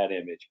a flat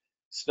image?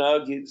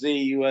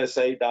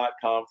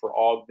 SnuggsUSA.com for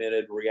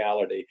augmented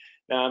reality.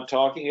 Now I'm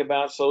talking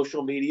about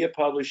social media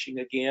publishing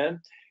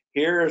again.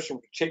 Here is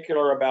some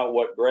particular about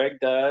what Greg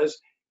does.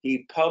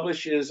 He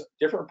publishes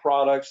different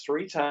products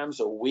 3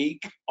 times a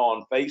week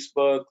on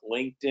Facebook,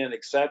 LinkedIn,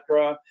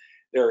 etc.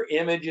 Their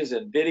images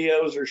and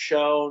videos are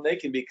shown. They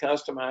can be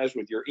customized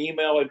with your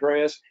email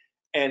address.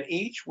 And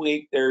each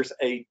week there's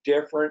a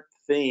different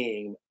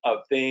theme of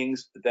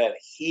things that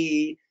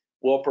he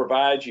will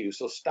provide you.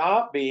 So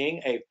stop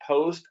being a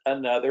post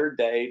another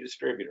day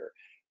distributor.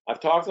 I've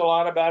talked a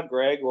lot about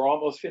Greg. We're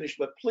almost finished,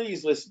 but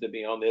please listen to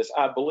me on this.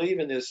 I believe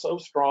in this so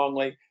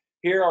strongly.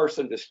 Here are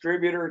some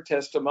distributor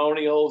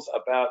testimonials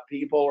about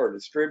people or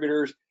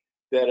distributors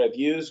that have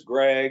used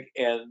Greg,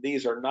 and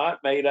these are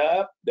not made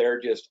up. They're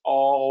just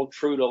all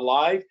true to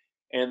life,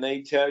 and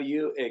they tell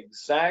you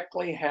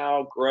exactly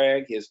how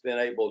Greg has been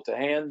able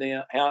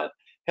to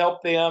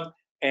help them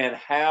and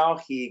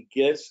how he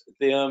gets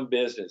them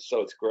business.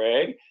 So it's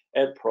Greg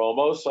at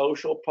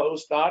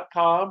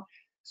promosocialpost.com.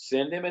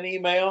 Send him an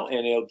email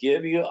and he'll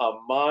give you a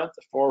month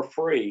for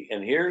free.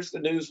 And here's the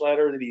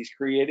newsletter that he's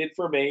created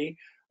for me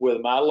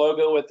with my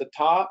logo at the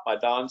top, my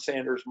Don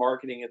Sanders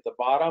Marketing at the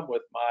bottom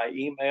with my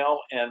email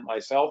and my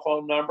cell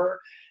phone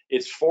number.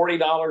 It's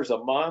 $40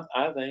 a month,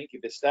 I think,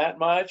 if it's that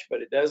much,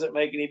 but it doesn't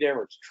make any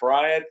difference.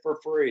 Try it for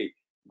free.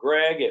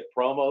 Greg at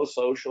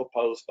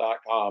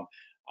promosocialpost.com.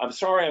 I'm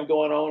sorry I'm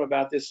going on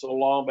about this so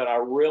long, but I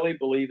really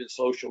believe in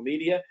social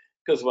media,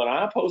 because when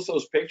I post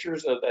those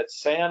pictures of that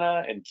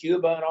Santa and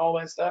Cuba and all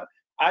that stuff,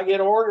 I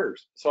get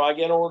orders. So I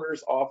get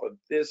orders off of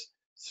this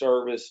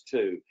service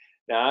too.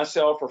 Now I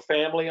sell for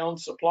family-owned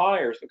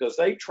suppliers because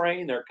they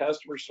train their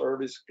customer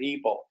service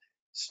people.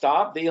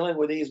 Stop dealing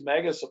with these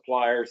mega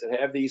suppliers that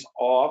have these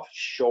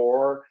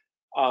offshore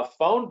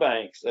phone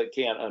banks that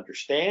can't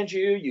understand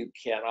you. You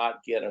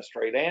cannot get a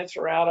straight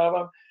answer out of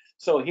them.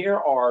 So here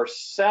are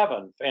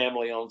 7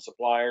 family-owned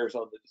suppliers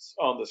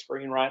on the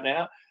screen right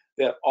now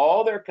that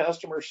all their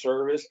customer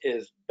service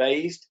is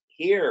based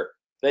here.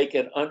 They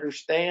can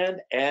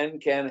understand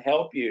and can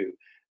help you.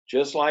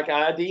 Just like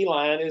ID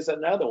Line is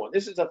another one.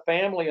 This is a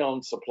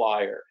family-owned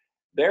supplier.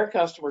 Their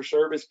customer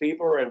service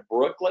people are in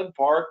Brooklyn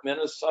Park,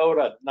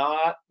 Minnesota,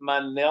 not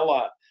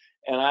Manila.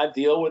 And I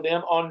deal with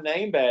them on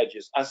name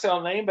badges. I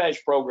sell name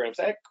badge programs.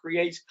 That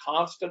creates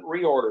constant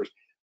reorders,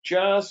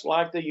 just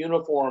like the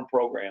uniform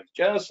programs,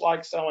 just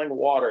like selling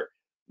water.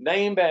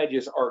 Name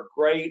badges are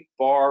great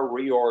for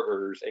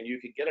reorders, and you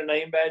can get a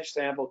name badge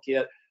sample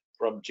kit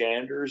from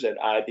Janders at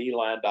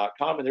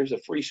idline.com, and there's a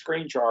free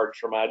screen charge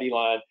from ID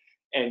Line,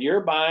 and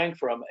you're buying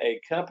from a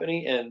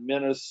company in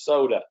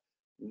Minnesota,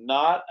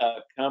 not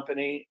a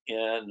company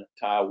in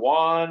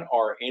Taiwan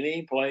or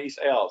any place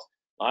else.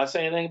 I'm not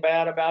saying anything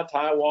bad about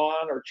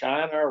Taiwan or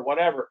China or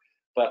whatever,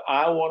 but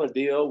I want to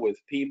deal with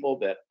people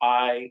that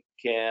I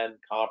can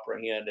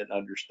comprehend and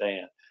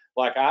understand.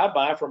 Like I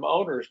buy from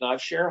owners,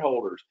 not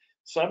shareholders.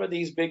 Some of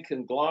these big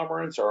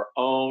conglomerates are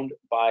owned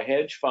by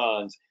hedge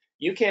funds.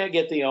 You can't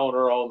get the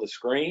owner on the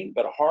screen,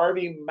 but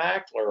Harvey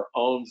Mackler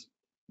owns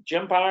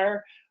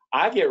Gympire.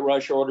 I get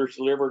rush orders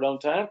delivered on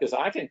time because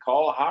I can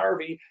call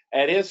Harvey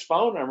at his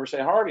phone number and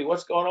say, Harvey,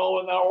 what's going on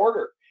with my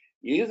order?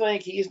 You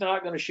think he's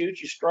not going to shoot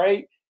you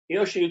straight?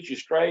 He'll shoot you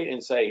straight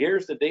and say,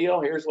 here's the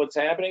deal, here's what's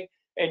happening,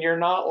 and you're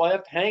not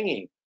left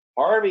hanging.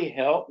 Harvey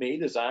helped me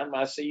design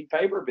my seed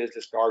paper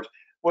business cards,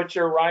 which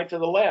are right to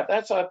the left.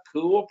 That's a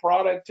cool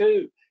product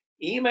too.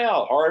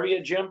 Email Harvey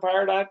at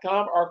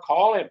gympire.com or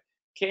call him.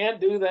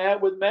 Can't do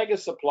that with mega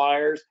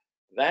suppliers.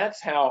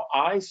 That's how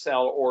I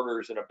sell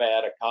orders in a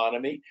bad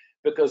economy,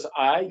 because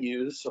I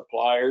use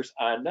suppliers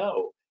I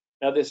know.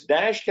 Now, this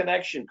Dash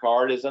Connection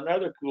card is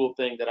another cool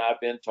thing that I've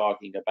been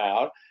talking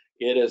about.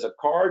 It is a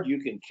card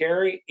you can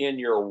carry in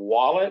your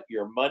wallet,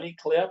 your money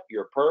clip,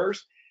 your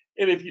purse.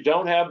 And if you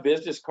don't have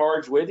business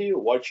cards with you,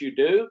 what you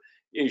do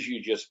is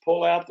you just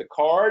pull out the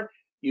card,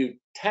 you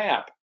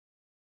tap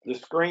the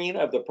screen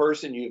of the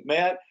person you've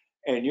met,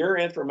 and your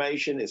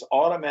information is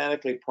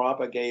automatically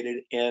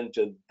propagated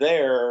into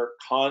their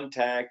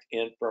contact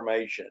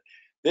information.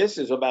 This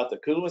is about the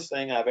coolest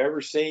thing I've ever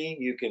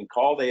seen. You can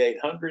call the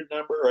 800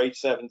 number or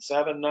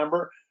 877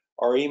 number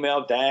or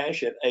email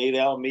dash at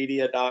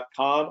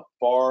 8lmedia.com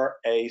for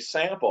a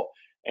sample.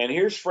 And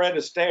here's Fred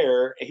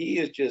Astaire. He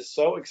is just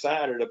so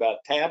excited about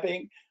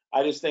tapping.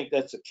 I just think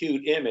that's a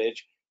cute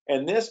image.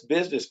 And this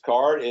business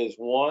card is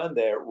one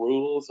that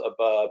rules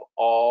above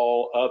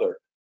all other.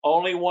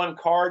 Only one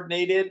card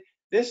needed.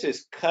 This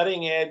is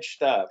cutting edge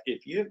stuff.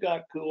 If you've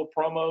got cool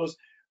promos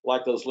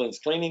like those lens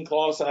cleaning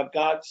cloths I've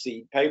got,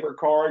 seed paper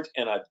cards,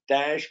 and a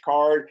Dash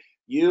card,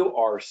 you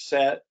are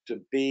set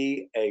to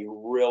be a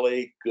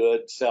really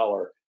good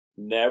seller.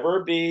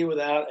 Never be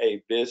without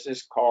a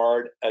business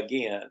card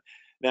again.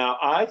 Now,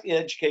 I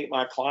educate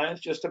my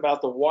clients just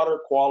about the water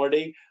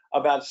quality,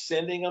 about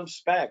sending them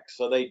specs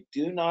so they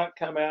do not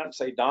come out and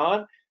say,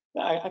 Don,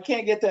 I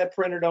can't get that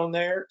printed on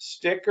there.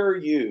 Sticker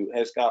U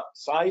has got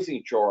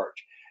sizing charge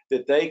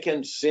that they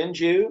can send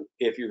you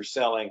if you're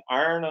selling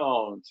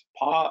iron-ons,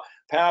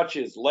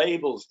 pouches,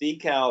 labels,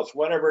 decals,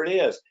 whatever it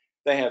is.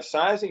 They have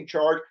sizing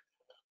charge,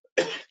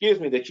 excuse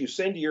me, that you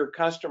send to your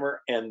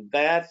customer, and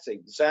that's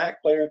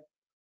exactly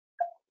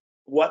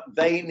what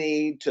they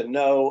need to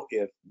know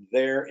if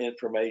their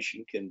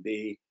information can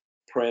be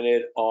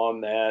printed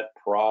on that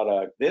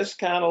product. This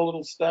kind of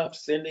little stuff,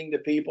 sending to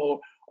people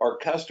or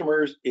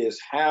customers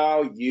is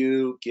how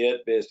you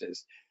get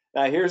business.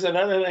 Now, here's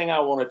another thing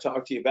I want to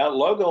talk to you about.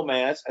 Logo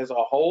Mats has a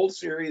whole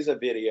series of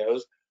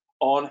videos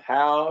on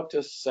how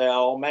to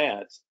sell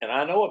mats. And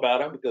I know about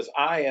them because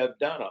I have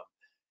done them.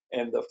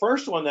 And the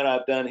first one that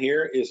I've done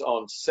here is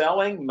on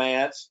selling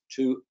mats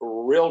to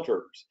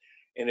realtors.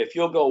 And if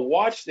you'll go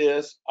watch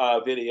this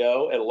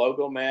video at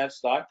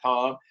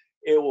logomats.com,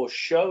 it will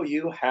show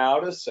you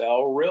how to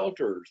sell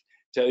realtors.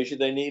 Tells you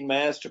they need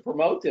mats to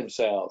promote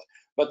themselves.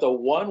 But the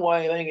one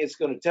way thing it's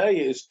going to tell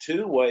you is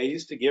 2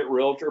 ways to get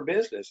realtor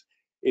business.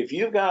 If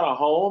you've got a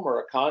home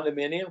or a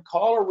condominium,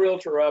 call a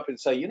realtor up and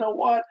say, you know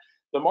what?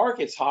 The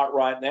market's hot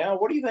right now.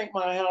 What do you think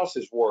my house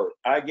is worth?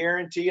 I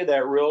guarantee you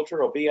that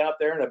realtor will be out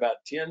there in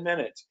about 10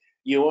 minutes.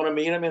 You want to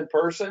meet them in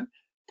person?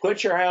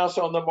 Put your house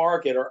on the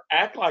market or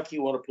act like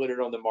you want to put it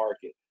on the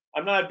market.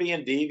 I'm not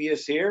being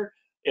devious here.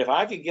 If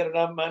I could get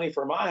enough money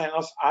for my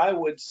house, I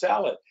would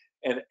sell it.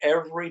 And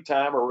every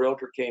time a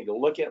realtor came to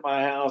look at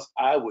my house,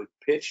 I would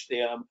pitch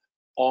them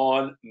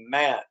on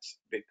mats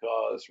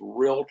because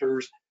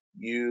realtors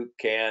you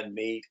can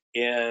meet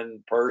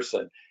in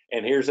person.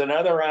 And here's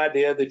another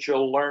idea that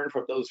you'll learn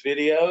from those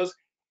videos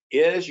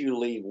is you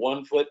leave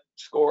 1 foot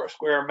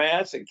square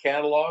mats and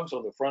catalogs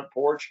on the front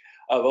porch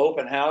of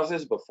open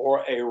houses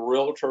before a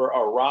realtor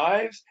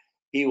arrives.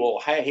 He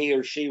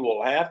or she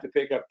will have to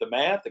pick up the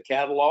mat, the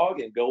catalog,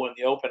 and go in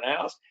the open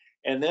house.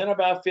 And then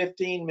about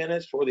 15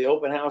 minutes before the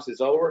open house is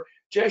over,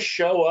 just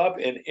show up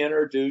and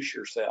introduce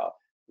yourself.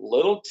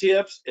 Little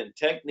tips and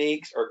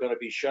techniques are going to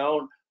be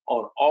shown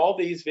on all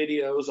these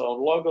videos on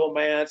Logo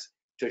Mats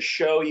to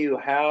show you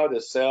how to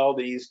sell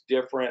these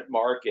different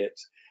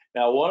markets.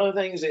 Now, one of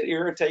the things that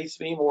irritates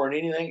me more than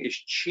anything is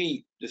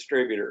cheap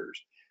distributors.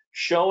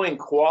 Showing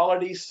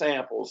quality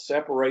samples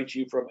separates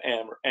you from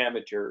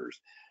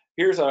amateurs.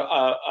 Here's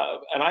an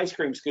ice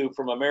cream scoop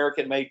from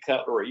American Made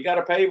Cutlery. You got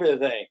to pay for the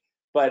thing,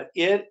 but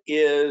it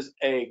is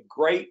a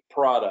great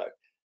product.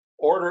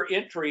 Order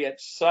entry at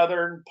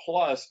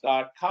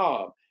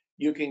southernplus.com.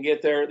 You can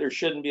get there. There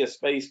shouldn't be a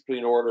space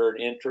between order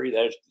and entry.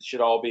 That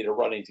should all be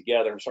running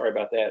together. I'm sorry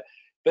about that.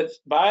 But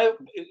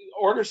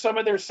order some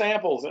of their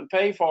samples and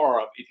pay for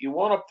them. If you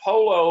want a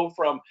polo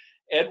from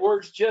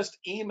Edwards, just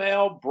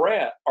email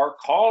Brett or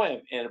call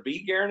him and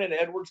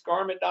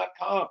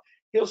bguerin@edwardsgarment.com.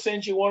 He'll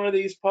send you one of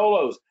these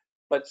polos.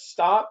 But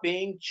stop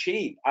being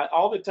cheap.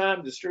 All the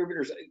time,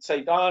 distributors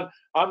say, Don,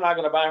 I'm not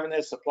going to buy from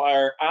that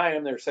supplier. I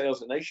am their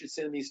salesman. They should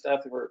send me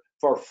stuff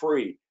for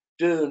free.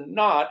 Do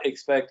not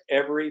expect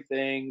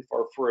everything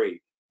for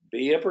free.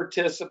 Be a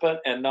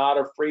participant and not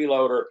a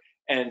freeloader,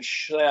 and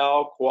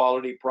sell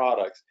quality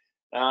products.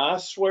 Now, I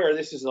swear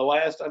this is the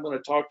last I'm going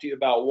to talk to you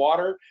about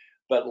water,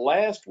 but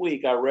last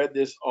week I read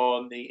this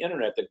on the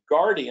internet. The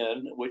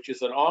Guardian, which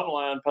is an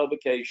online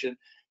publication,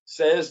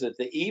 says that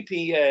the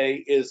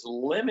EPA is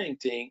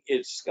limiting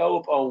its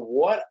scope on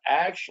what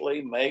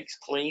actually makes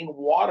clean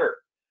water.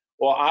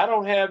 Well, I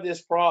don't have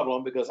this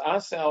problem because I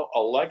sell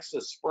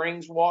Alexa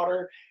Springs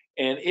water,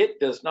 and it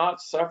does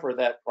not suffer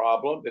that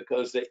problem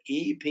because the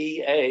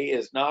EPA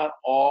is not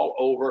all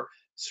over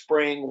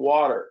spring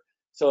water.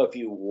 So if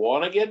you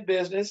want to get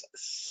business,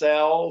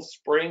 sell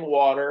spring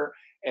water,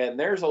 and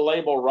there's a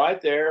label right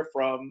there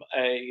from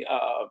a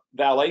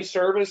valet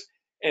service,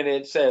 and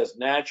it says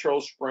natural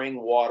spring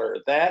water.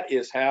 That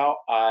is how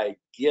I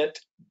get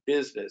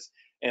business.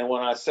 And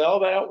when I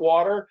sell that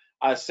water,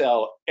 I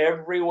sell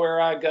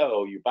everywhere I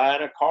go. You buy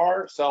in a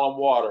car, sell them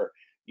water.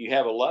 You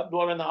have a loved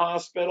one in the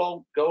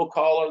hospital, go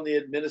call on the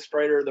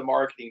administrator or the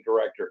marketing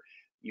director.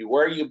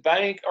 Where you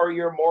bank or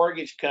your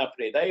mortgage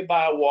company, they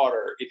buy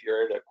water. If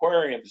you're at an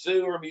aquarium,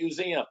 zoo, or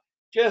museum,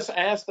 just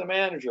ask the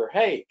manager,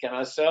 hey, can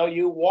I sell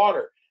you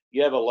water?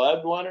 You have a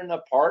loved one in an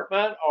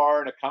apartment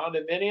or in a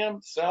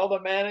condominium, sell the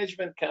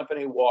management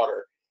company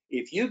water.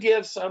 If you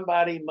give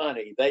somebody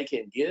money, they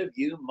can give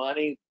you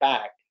money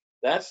back.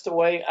 That's the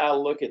way I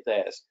look at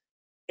this.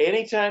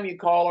 Anytime you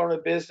call on a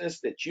business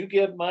that you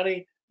give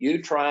money,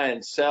 you try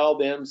and sell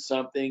them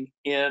something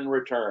in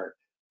return.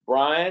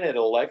 Brian at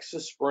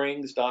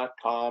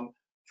alexasprings.com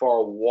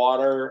for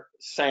water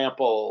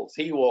samples.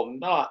 He will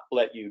not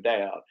let you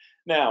down.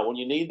 Now, when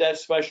you need that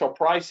special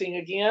pricing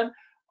again,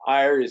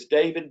 here is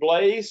David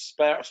Blaze,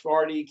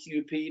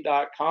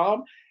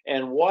 smarteqp.com.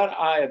 And what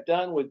I have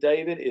done with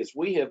David is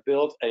we have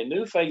built a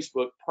new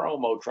Facebook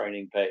promo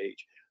training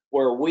page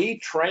where we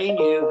train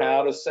you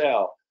how to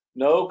sell.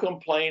 No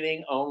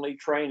complaining, only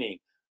training.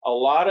 A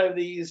lot of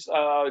these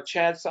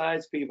chat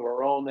sites, people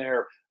are on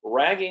there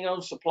ragging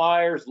on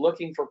suppliers,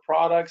 looking for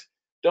products.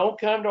 Don't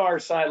come to our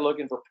site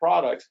looking for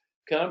products.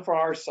 Come for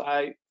our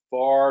site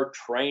for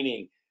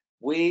training.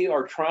 We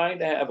are trying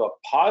to have a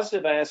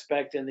positive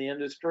aspect in the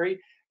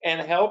industry and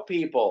help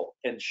people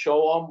and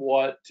show them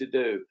what to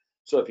do.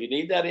 So if you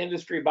need that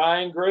industry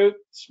buying group,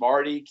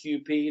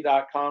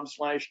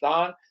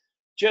 smarteqp.com/Don,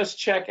 just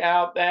check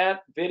out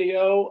that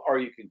video, or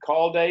you can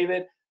call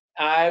David.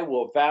 I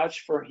will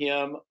vouch for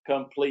him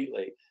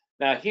completely.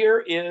 Now, here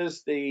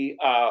is the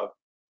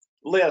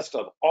list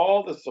of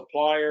all the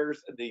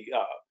suppliers, the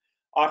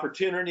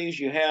opportunities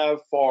you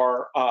have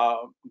for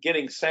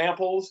getting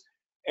samples.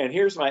 And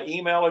here's my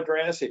email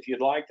address if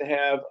you'd like to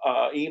have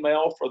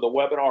email for the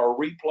webinar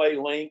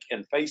replay link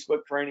and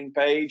Facebook training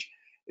page.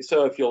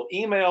 So if you'll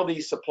email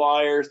these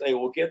suppliers, they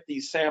will get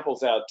these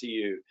samples out to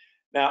you.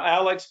 Now,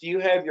 Alex, do you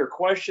have your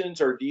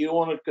questions, or do you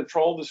want to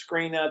control the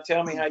screen now?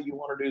 Tell me how you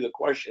want to do the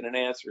question and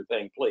answer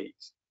thing,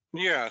 please.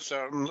 Yeah, so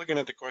I'm looking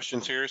at the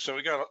questions here. So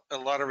we got a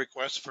lot of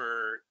requests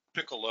for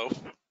pickle loaf.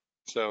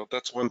 So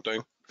that's one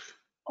thing.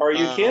 Are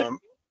you kidding?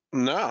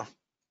 No,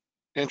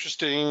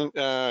 interesting.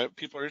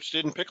 People are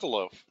interested in pickle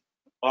loaf.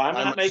 Well, I'm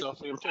I not making.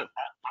 myself am too.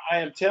 I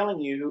am telling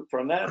you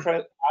from that.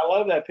 I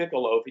love that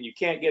pickle loaf, and you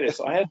can't get it.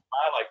 So I had to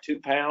buy like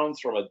 2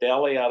 pounds from a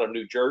deli out of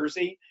New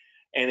Jersey,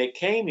 and it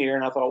came here,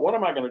 and I thought, what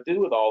am I going to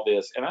do with all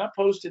this? And I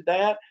posted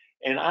that,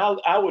 and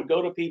I would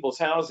go to people's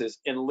houses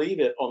and leave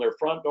it on their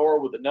front door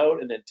with a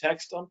note, and then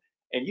text them.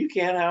 And you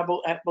can't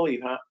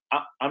believe, huh?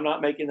 I'm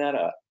not making that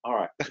up. All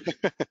right.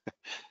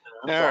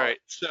 I'm All sorry. right,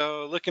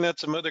 so looking at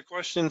some other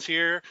questions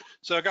here.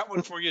 So I got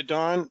one for you,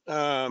 Don.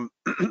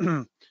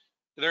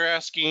 They're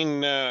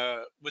asking,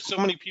 with so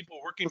many people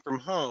working from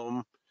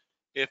home,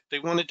 if they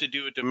wanted to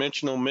do a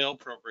dimensional mail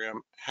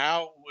program,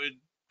 how would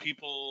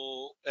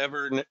people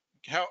ever,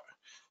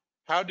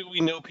 how do we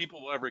know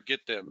people will ever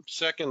get them?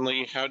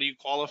 Secondly, how do you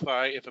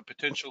qualify if a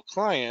potential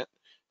client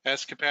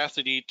has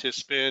capacity to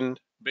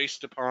spend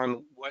based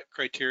upon what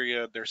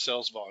criteria their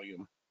sales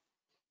volume?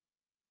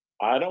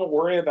 I don't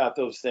worry about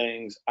those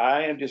things.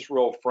 I am just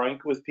real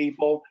frank with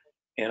people,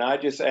 and I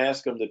just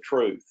ask them the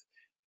truth.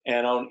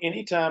 And on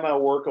any time I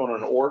work on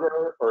an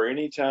order or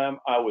anytime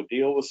I would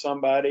deal with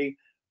somebody,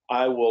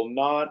 I will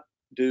not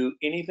do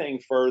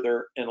anything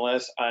further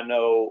unless I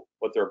know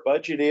what their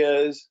budget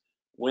is,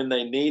 when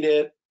they need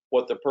it,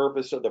 what the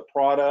purpose of the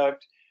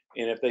product.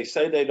 And if they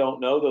say they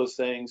don't know those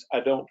things, I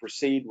don't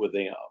proceed with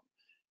them.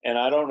 And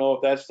I don't know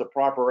if that's the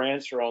proper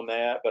answer on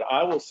that, but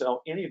I will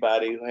sell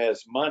anybody who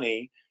has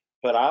money.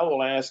 But I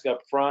will ask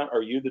up front,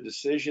 are you the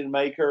decision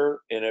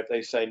maker? And if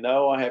they say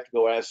no, I have to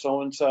go ask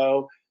so and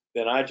so,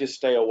 then I just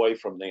stay away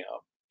from them.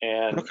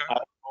 And Okay. I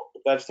don't know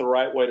if that's the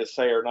right way to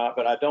say or not,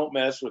 but I don't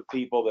mess with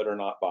people that are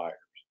not buyers.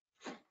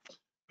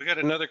 We got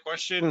another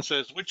question. It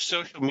says, which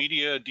social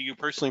media do you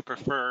personally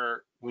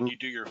prefer when you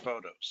do your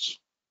photos?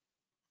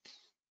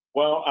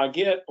 Well,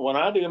 when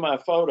I do my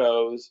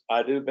photos,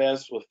 I do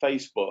best with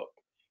Facebook.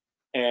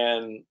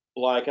 And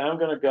like I'm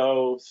going to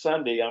go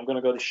Sunday, I'm going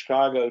to go to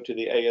Chicago to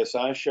the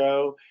ASI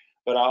show,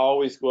 but I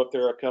always go up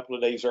there a couple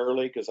of days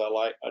early because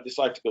I just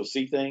like to go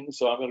see things.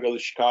 So I'm going to go to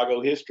the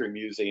Chicago History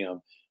Museum.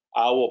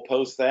 I will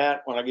post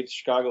that when I get to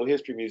Chicago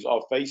History Museum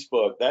off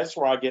Facebook. That's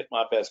where I get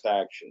my best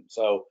action.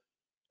 So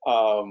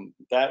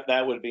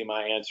that would be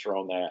my answer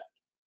on that.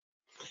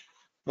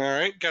 All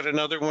right, got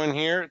another one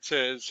here. It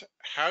says,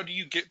 how do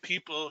you get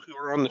people who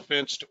are on the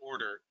fence to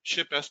order?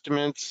 Ship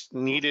estimates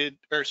need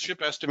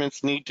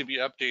to be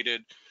updated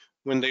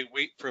when they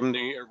wait from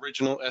the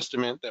original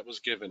estimate that was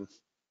given.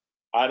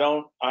 I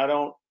don't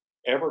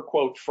ever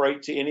quote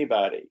freight to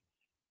anybody.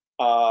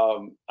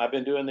 I've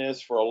been doing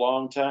this for a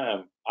long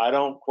time. I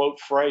don't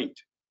quote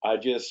freight. I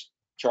just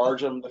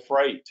charge them the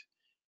freight.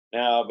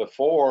 Now,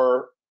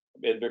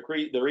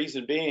 the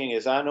reason being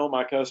is I know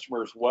my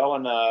customers well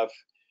enough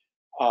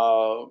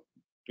uh,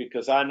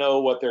 because I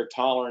know what their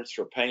tolerance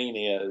for pain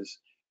is.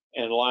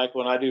 And like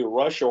when I do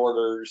rush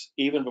orders,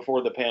 even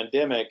before the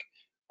pandemic,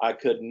 I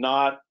didn't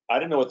know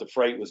what the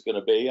freight was going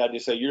to be. I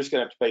just say, you're just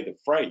going to have to pay the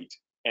freight.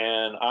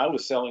 And I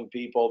was selling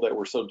people that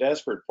were so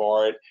desperate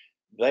for it,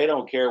 they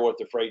don't care what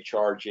the freight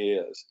charge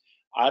is.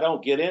 I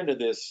don't get into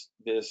this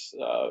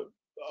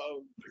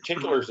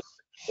particulars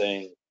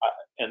thing.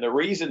 And the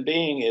reason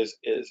being is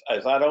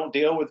as I don't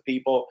deal with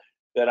people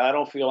that I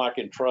don't feel I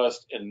can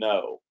trust and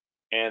know.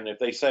 And if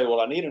they say, well,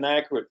 I need an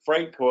accurate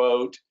freight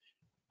quote,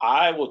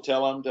 I will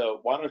tell them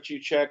why don't you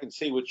check and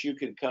see what you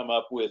can come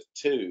up with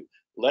too.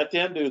 Let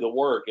them do the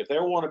work. If they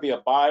want to be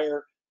a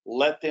buyer,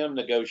 let them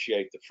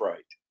negotiate the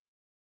freight.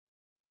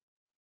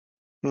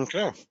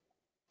 Okay.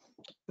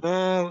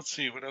 Let's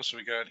see, what else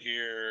we got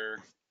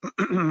here?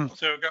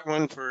 So got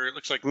one for, it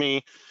looks like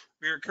me.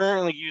 We are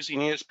currently using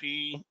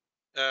ESP,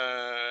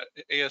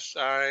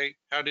 ASI.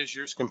 How does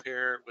yours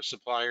compare with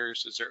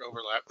suppliers? Is there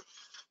overlap?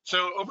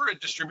 So over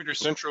at Distributor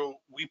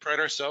Central, we pride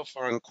ourselves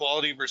on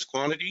quality versus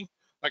quantity.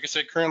 Like I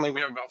said, currently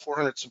we have about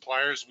 400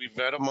 suppliers. We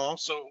vet them all.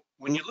 So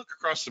when you look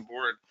across the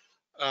board,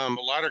 a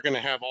lot are going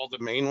to have all the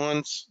main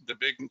ones, the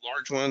big,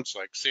 large ones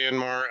like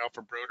Sanmar,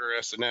 Alpha Broder,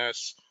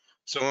 SNS,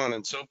 so on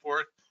and so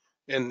forth.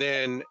 And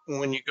then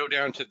when you go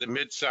down to the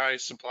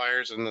mid-sized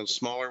suppliers and the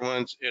smaller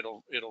ones,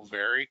 it'll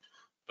vary.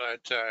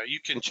 But you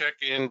can check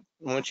in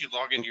once you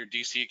log into your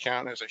DC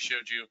account, as I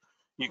showed you.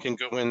 You can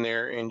go in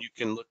there and you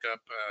can look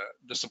up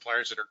the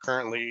suppliers that are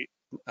currently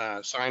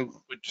signed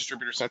with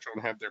Distributor Central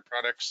and have their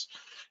products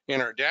in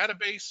our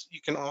database.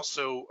 You can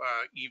also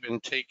even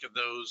take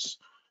those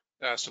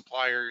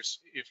suppliers,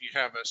 if you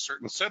have a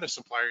certain set of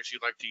suppliers you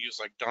like to use,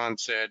 like Don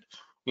said,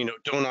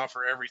 don't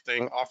offer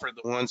everything, offer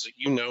the ones that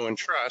you know and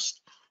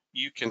trust.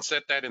 You can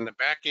set that in the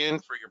back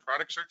end for your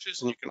product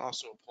searches, and you can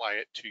also apply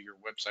it to your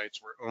websites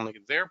where only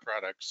their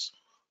products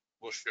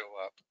will show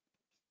up.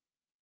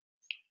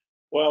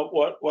 Well,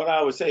 what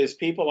I would say is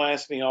people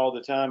ask me all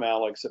the time,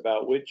 Alex,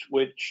 about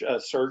which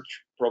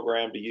search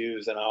program to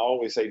use, and I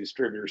always say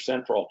Distributor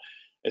Central.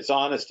 It's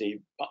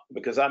honesty,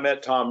 because I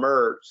met Tom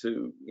Mertz,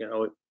 who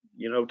you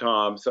know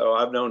Tom, so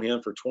I've known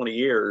him for 20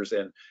 years,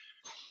 and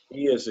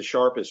he is the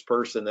sharpest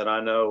person that I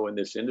know in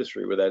this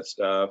industry with that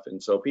stuff.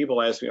 And so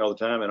people ask me all the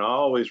time, and I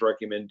always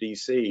recommend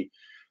DC.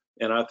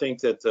 And I think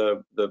that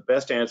the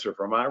best answer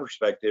from my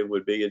perspective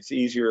would be it's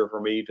easier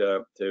for me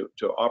to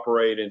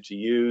operate and to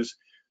use,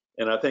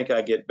 and I think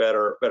I get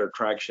better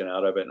traction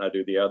out of it than I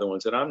do the other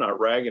ones. And I'm not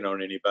ragging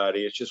on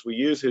anybody. It's just we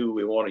use who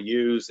we want to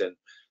use, and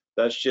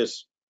that's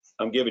just,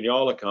 I'm giving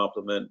y'all a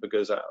compliment,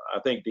 because I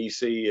think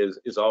DC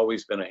is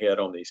always been ahead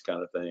on these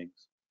kind of things.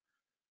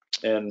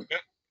 And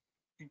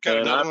Got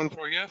another one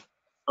for you.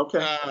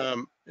 Okay.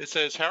 It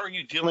says, how are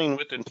you dealing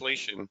with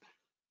inflation?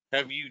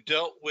 Have you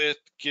dealt with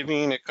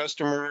giving a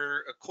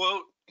customer a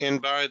quote,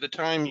 and by the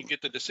time you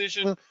get the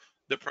decision,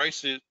 the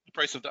price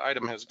of the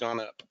item has gone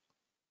up?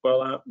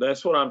 Well,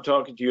 that's what I'm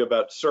talking to you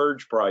about,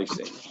 surge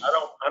pricing.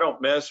 I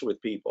don't mess with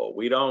people.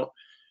 We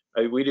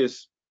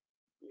just,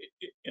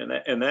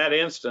 in that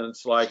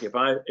instance, like if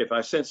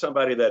I sent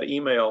somebody that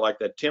email, like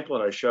that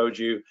template I showed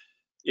you,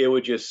 it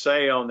would just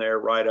say on there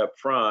right up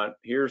front,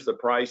 here's the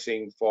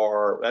pricing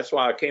for, that's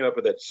why I came up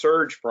with that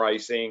surge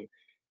pricing.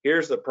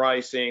 Here's the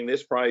pricing.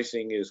 This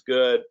pricing is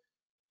good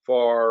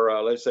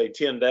for, let's say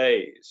 10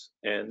 days.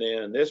 And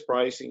then this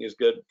pricing is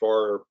good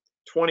for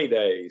 20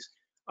 days.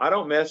 I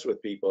don't mess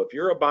with people. If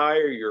you're a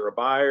buyer, you're a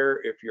buyer.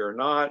 If you're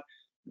not,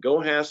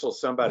 go hassle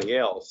somebody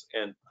else.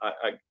 And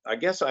I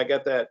guess I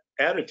got that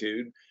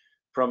attitude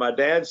from my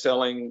dad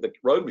selling the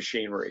road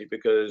machinery,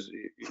 because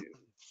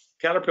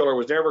Caterpillar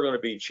was never going to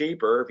be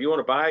cheaper. If you want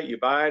to buy it, you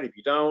buy it. If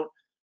you don't,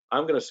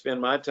 I'm going to spend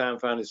my time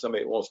finding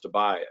somebody that wants to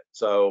buy it.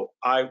 So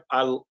I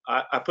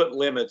put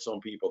limits on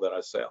people that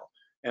I sell.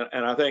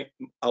 And I think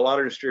a lot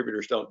of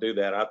distributors don't do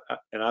that.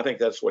 And I think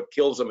that's what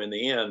kills them in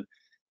the end,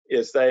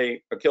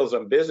 or kills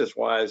them business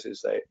wise,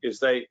 is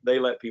they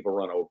let people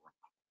run over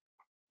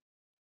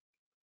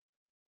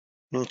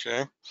them.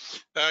 Okay.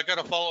 I got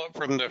a follow up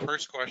from the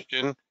first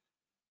question.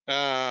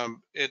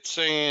 It's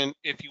saying,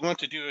 if you want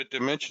to do a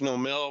dimensional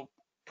mail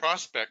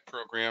prospect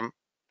program,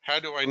 how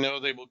do I know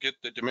they will get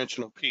the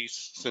dimensional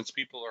piece since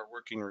people are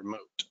working remote?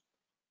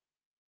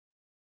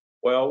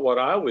 Well, what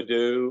I would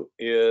do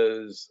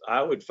is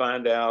I would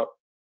find out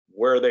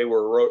where they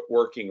were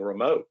working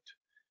remote,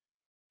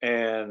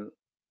 and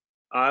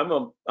I'm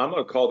going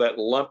to call that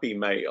lumpy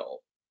mail.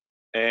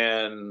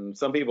 And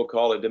some people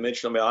call it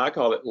dimensional mail. I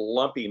call it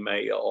lumpy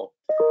mail.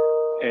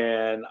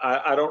 And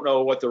I don't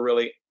know what the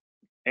really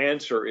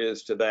answer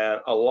is to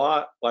that. A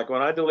lot, like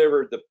when I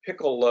delivered the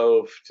pickle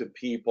loaf to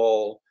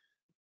people,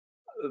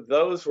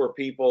 those were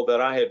people that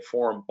I had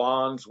formed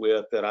bonds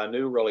with that I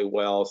knew really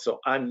well. So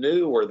I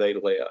knew where they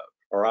lived,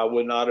 or I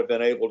would not have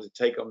been able to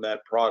take them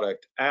that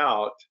product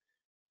out.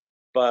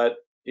 But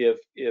if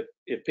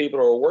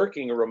people are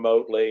working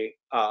remotely,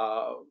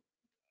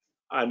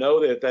 I know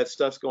that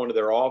stuff's going to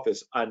their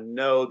office. I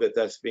know that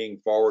that's being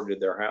forwarded to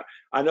their house.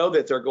 I know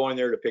that they're going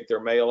there to pick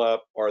their mail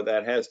up, or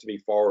that has to be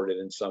forwarded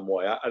in some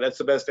way. That's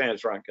the best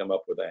answer I can come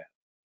up with that.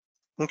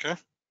 Okay.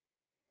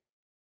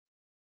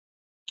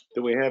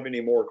 Do we have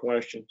any more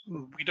questions?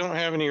 We don't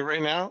have any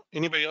right now.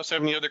 Anybody else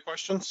have any other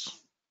questions?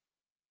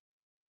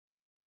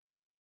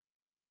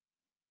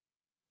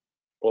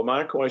 Well,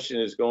 my question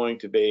is going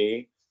to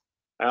be,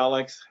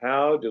 Alex,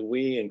 how do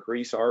we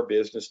increase our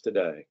business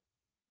today?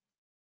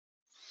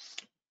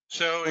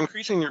 So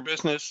increasing your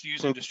business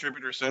using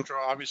Distributor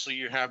Central, obviously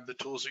you have the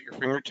tools at your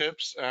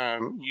fingertips.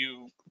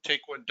 You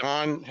take what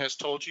Don has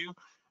told you,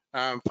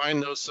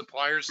 find those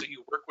suppliers that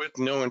you work with,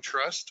 know and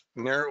trust,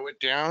 narrow it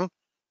down,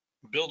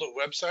 build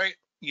a website,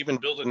 even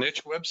build a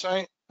niche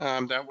website.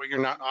 That way you're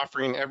not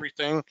offering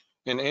everything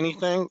and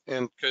anything.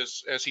 And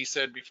because, as he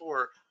said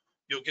before,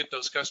 you'll get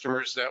those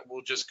customers that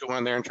will just go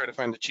on there and try to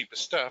find the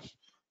cheapest stuff.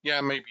 Yeah,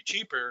 it may be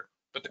cheaper,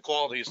 but the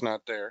quality is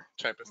not there,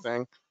 type of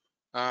thing.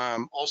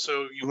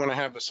 Also, you want to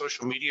have a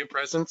social media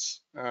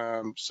presence.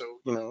 So,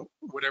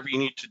 whatever you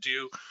need to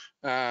do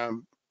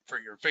for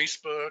your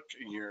Facebook,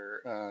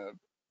 your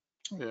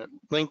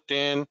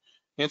LinkedIn,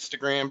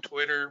 Instagram,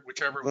 Twitter,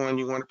 whichever one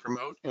you want to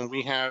promote. And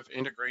we have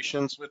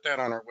integrations with that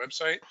on our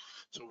website,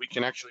 so we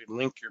can actually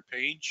link your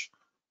page.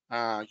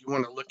 You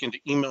want to look into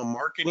email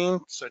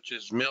marketing, such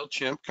as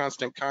MailChimp,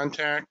 Constant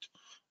Contact,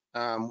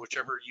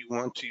 whichever you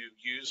want to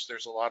use.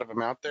 There's a lot of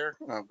them out there.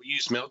 We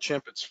use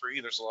MailChimp. It's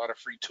free. There's a lot of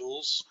free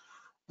tools.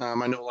 I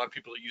know a lot of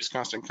people that use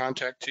Constant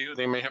Contact too.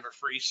 They may have a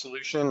free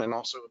solution and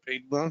also a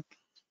paid one.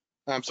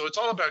 So it's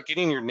all about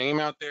getting your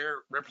name out there,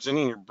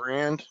 representing your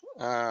brand,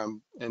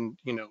 and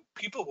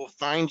people will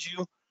find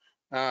you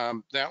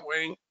that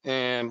way.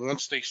 And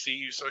once they see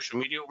you social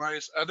media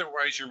wise,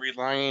 otherwise you're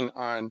relying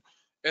on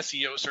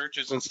SEO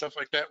searches and stuff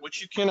like that,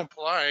 which you can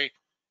apply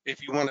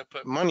if you want to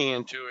put money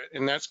into it.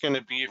 And that's going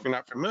to be, if you're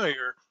not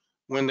familiar,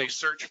 when they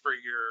search for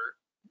your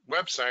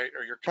website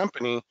or your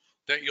company,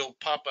 that you'll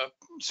pop up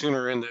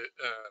sooner in the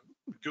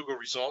Google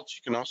results.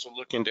 You can also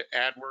look into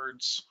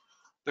AdWords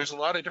There's a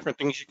lot of different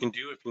things you can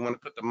do if you want to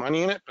put the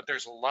money in it, but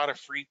there's a lot of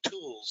free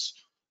tools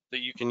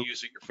that you can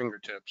use at your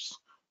fingertips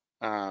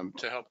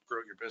to help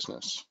grow your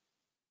business.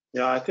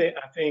 Yeah, I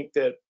think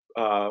that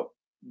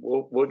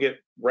we'll get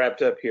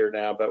wrapped up here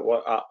now, but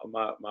what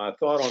my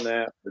thought on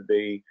that would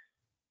be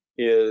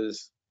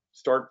is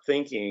start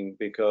thinking,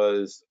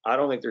 because I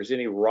don't think there's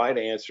any right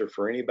answer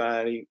for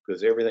anybody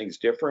because everything's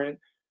different.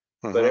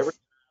 But every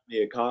time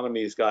the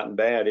economy has gotten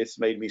bad, it's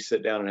made me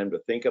sit down and have to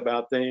think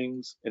about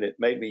things, and it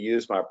made me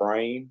use my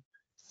brain.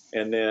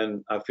 And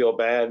then I feel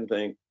bad and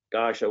think,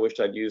 gosh, I wish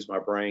I'd used my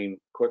brain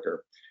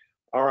quicker.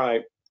 All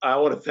right. I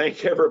want to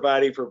thank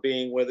everybody for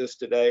being with us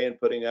today and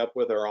putting up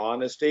with our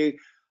honesty.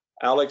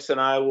 Alex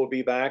and I will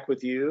be back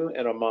with you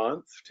in a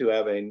month to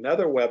have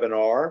another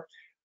webinar.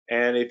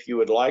 And if you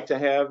would like to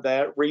have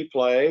that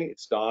replay,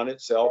 it's Don at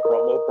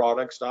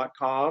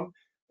sellpromoproducts.com,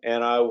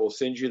 and I will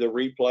send you the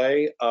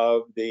replay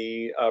of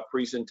the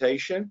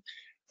presentation.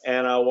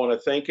 And I want to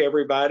thank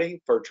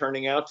everybody for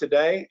turning out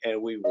today,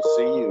 and we will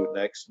see you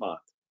next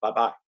month.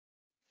 Bye-bye.